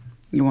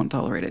 You won't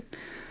tolerate it.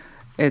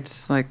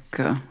 It's like,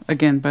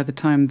 again, by the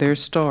time their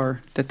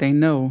star, that they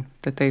know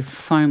that they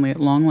finally, at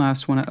long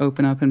last, want to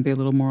open up and be a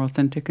little more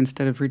authentic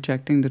instead of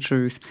rejecting the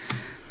truth.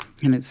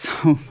 And it's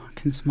so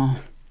fucking small.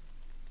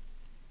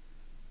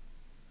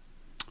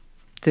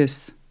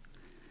 This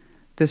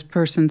This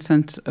person's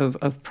sense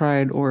of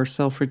pride or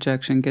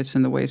self-rejection gets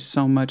in the way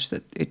so much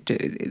that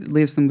it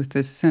leaves them with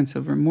this sense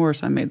of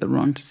remorse. I made the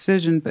wrong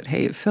decision, but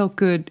hey, it felt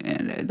good,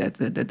 and that's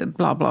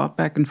blah, blah,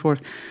 back and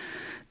forth.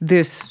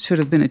 This should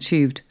have been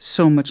achieved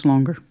so much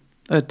longer,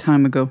 a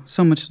time ago,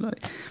 so much.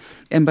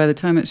 And by the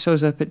time it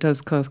shows up, it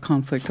does cause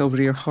conflict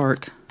over your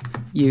heart,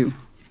 you.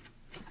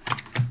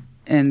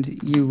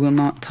 And you will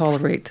not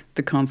tolerate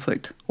the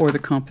conflict or the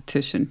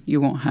competition.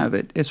 You won't have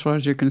it. As far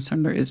as you're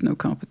concerned, there is no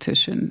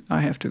competition. I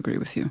have to agree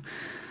with you.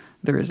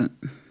 There isn't.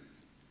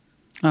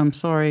 I'm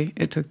sorry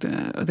it took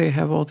they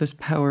have all this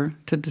power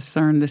to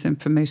discern this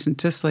information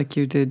just like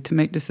you did, to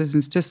make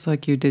decisions just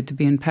like you did, to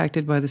be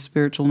impacted by the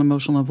spiritual and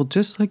emotional level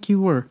just like you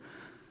were.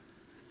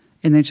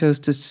 And they chose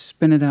to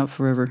spin it out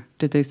forever.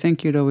 Did they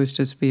think you'd always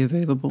just be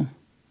available?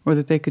 Or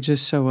that they could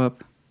just show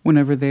up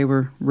whenever they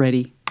were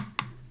ready?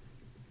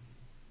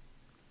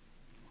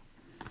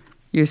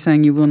 You're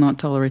saying you will not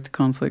tolerate the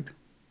conflict.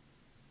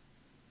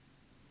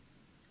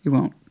 You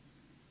won't.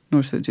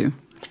 Nor should you.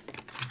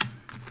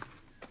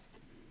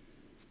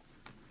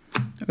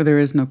 Or there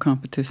is no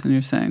competition,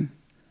 you're saying.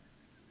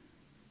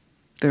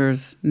 There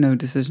is no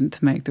decision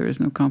to make. There is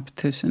no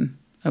competition.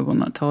 I will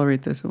not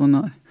tolerate this. I will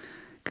not.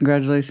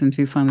 Congratulations,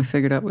 you finally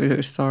figured out what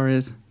your star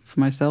is. For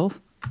myself,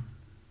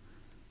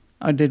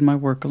 I did my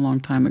work a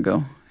long time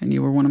ago, and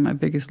you were one of my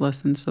biggest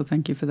lessons, so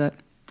thank you for that.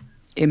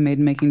 It made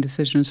making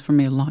decisions for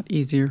me a lot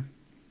easier.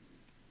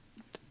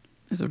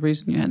 There's a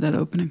reason you had that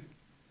opening.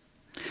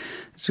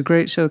 It's a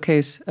great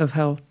showcase of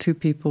how two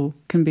people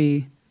can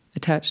be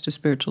attached to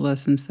spiritual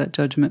lessons that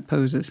judgment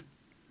poses.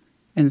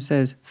 And it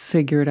says,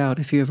 figure it out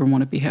if you ever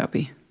want to be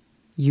happy.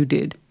 You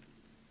did.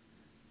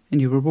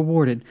 And you were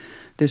rewarded.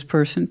 This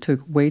person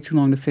took way too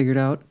long to figure it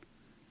out.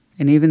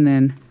 And even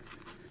then,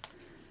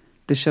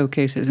 the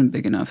showcase isn't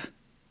big enough.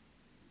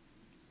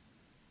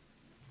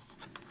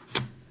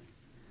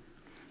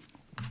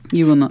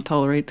 You will not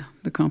tolerate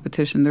the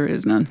competition. There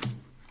is none.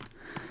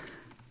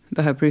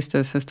 The High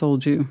Priestess has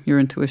told you, your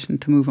intuition,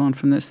 to move on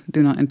from this.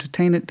 Do not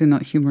entertain it. Do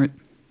not humor it.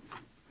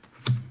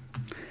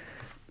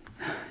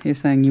 You're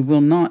saying you will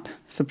not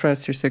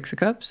suppress your Six of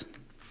Cups.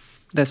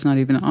 That's not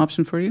even an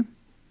option for you.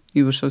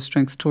 You will show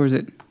strength towards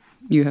it.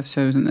 You have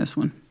chosen this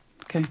one.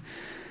 Okay?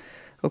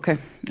 Okay.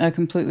 I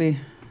completely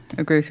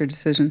agree with your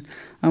decision.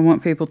 I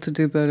want people to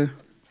do better.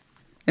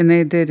 And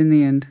they did in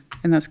the end.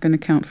 And that's going to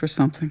count for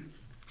something.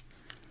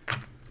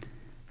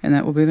 And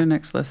that will be their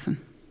next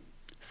lesson.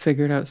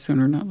 Figure it out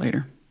sooner, not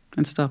later.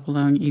 And stop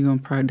allowing ego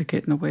and pride to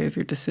get in the way of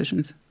your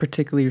decisions,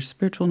 particularly your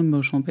spiritual and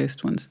emotional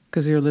based ones,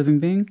 because you're a living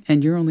being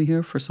and you're only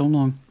here for so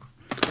long.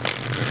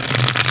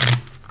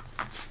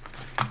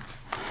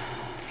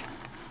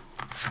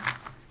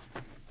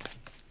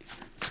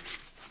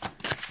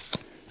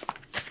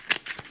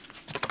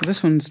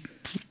 This one's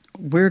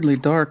weirdly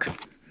dark.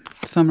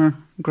 Summer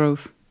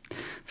growth.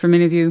 For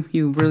many of you,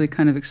 you really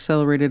kind of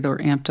accelerated or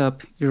amped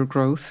up your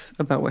growth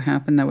about what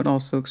happened. That would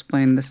also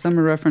explain the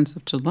summer reference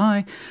of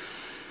July.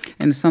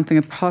 And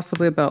something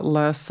possibly about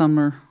last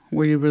summer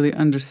where you really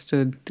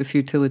understood the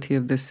futility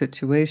of this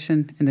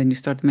situation and then you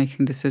started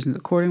making decisions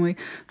accordingly.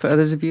 For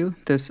others of you,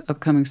 this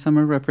upcoming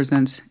summer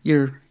represents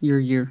your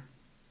year.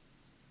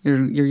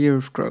 Your year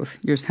of growth,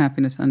 year's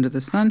happiness under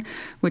the sun,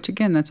 which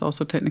again, that's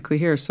also technically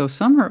here. So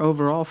summer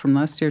overall from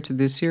last year to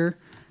this year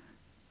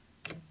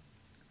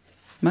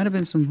might have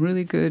been some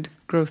really good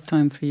growth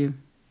time for you.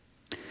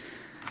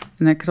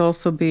 And that could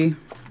also be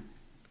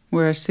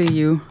where I see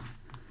you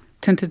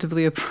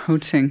tentatively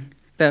approaching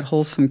that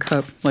wholesome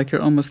cup, like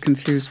you're almost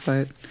confused by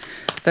it.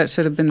 That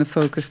should have been the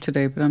focus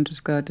today, but I'm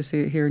just glad to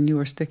see it here, and you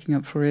are sticking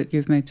up for it.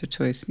 You've made your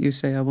choice. You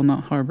say, I will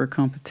not harbor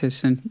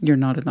competition. You're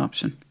not an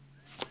option.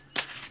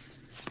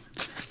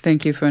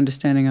 Thank you for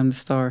understanding I'm the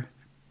star.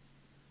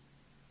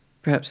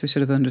 Perhaps we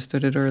should have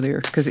understood it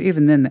earlier, because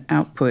even then the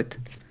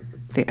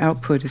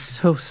output is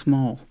so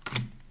small.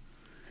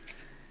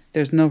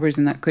 There's no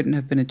reason that couldn't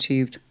have been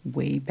achieved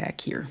way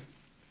back here.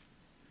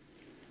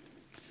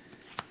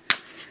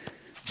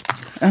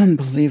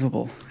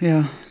 Unbelievable.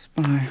 Yeah,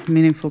 spy.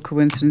 Meaningful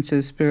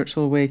coincidences,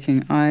 spiritual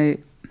awakening. I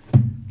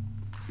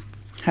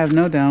have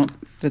no doubt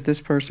that this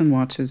person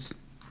watches.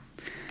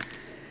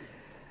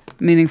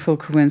 Meaningful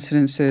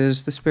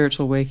coincidences, the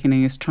spiritual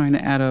awakening is trying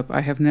to add up.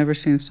 I have never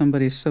seen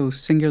somebody so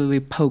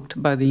singularly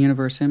poked by the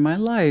universe in my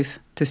life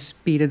to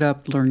speed it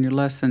up, learn your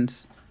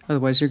lessons.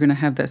 Otherwise, you're going to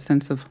have that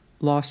sense of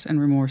loss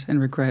and remorse and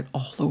regret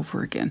all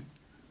over again.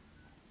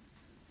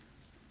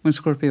 When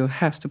Scorpio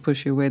has to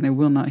push you away, they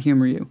will not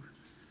humor you.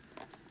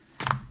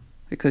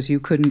 Because you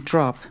couldn't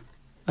drop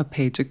a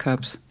Page of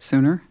Cups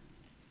sooner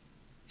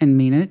and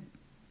mean it.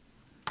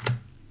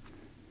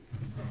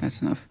 That's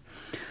enough.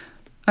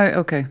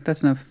 Okay,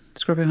 that's enough.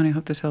 Scorpio, honey, I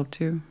hope this helped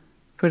you.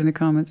 Put in the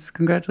comments.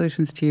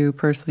 Congratulations to you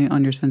personally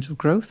on your sense of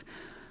growth,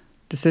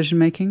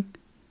 decision-making,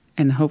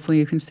 and hopefully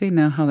you can see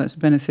now how that's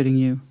benefiting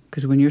you.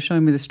 Because when you're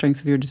showing me the strength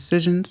of your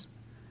decisions,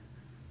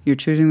 you're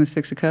choosing the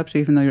Six of Cups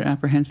even though you're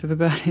apprehensive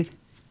about it.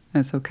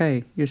 That's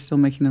okay. You're still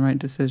making the right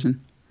decision.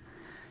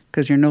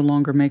 Because you're no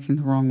longer making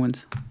the wrong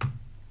ones.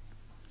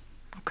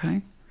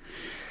 Okay?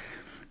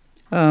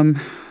 That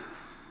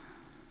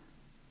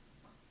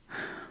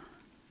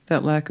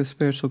lack of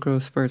spiritual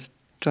growth spurts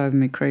driving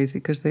me crazy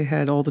because they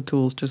had all the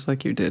tools just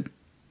like you did.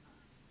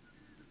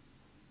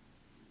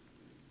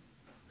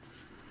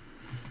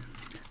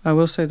 I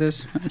will say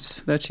this,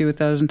 that's you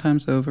 1,000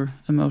 times over,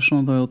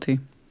 emotional loyalty.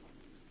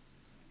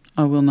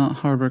 I will not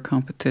harbor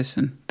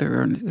competition.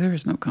 There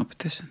is no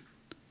competition.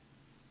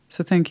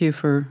 So thank you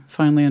for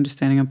finally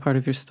understanding I'm part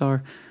of your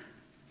star,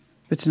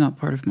 but you're not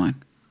part of mine.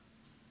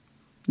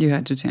 You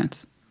had your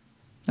chance.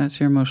 That's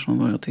your emotional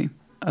loyalty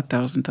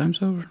 1,000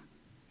 times over.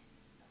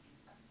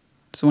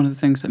 It's one of the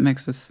things that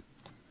makes us...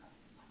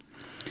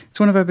 It's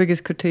one of our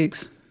biggest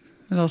critiques,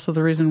 but also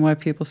the reason why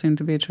people seem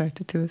to be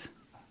attracted to us.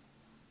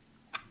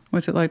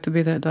 What's it like to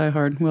be that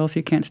diehard? Well, if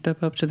you can't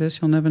step up to this,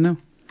 you'll never know.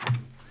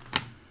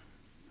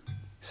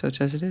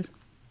 Such as it is.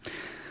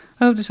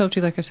 I hope this helped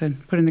you, like I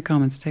said. Put in the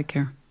comments. Take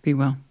care. Be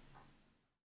well.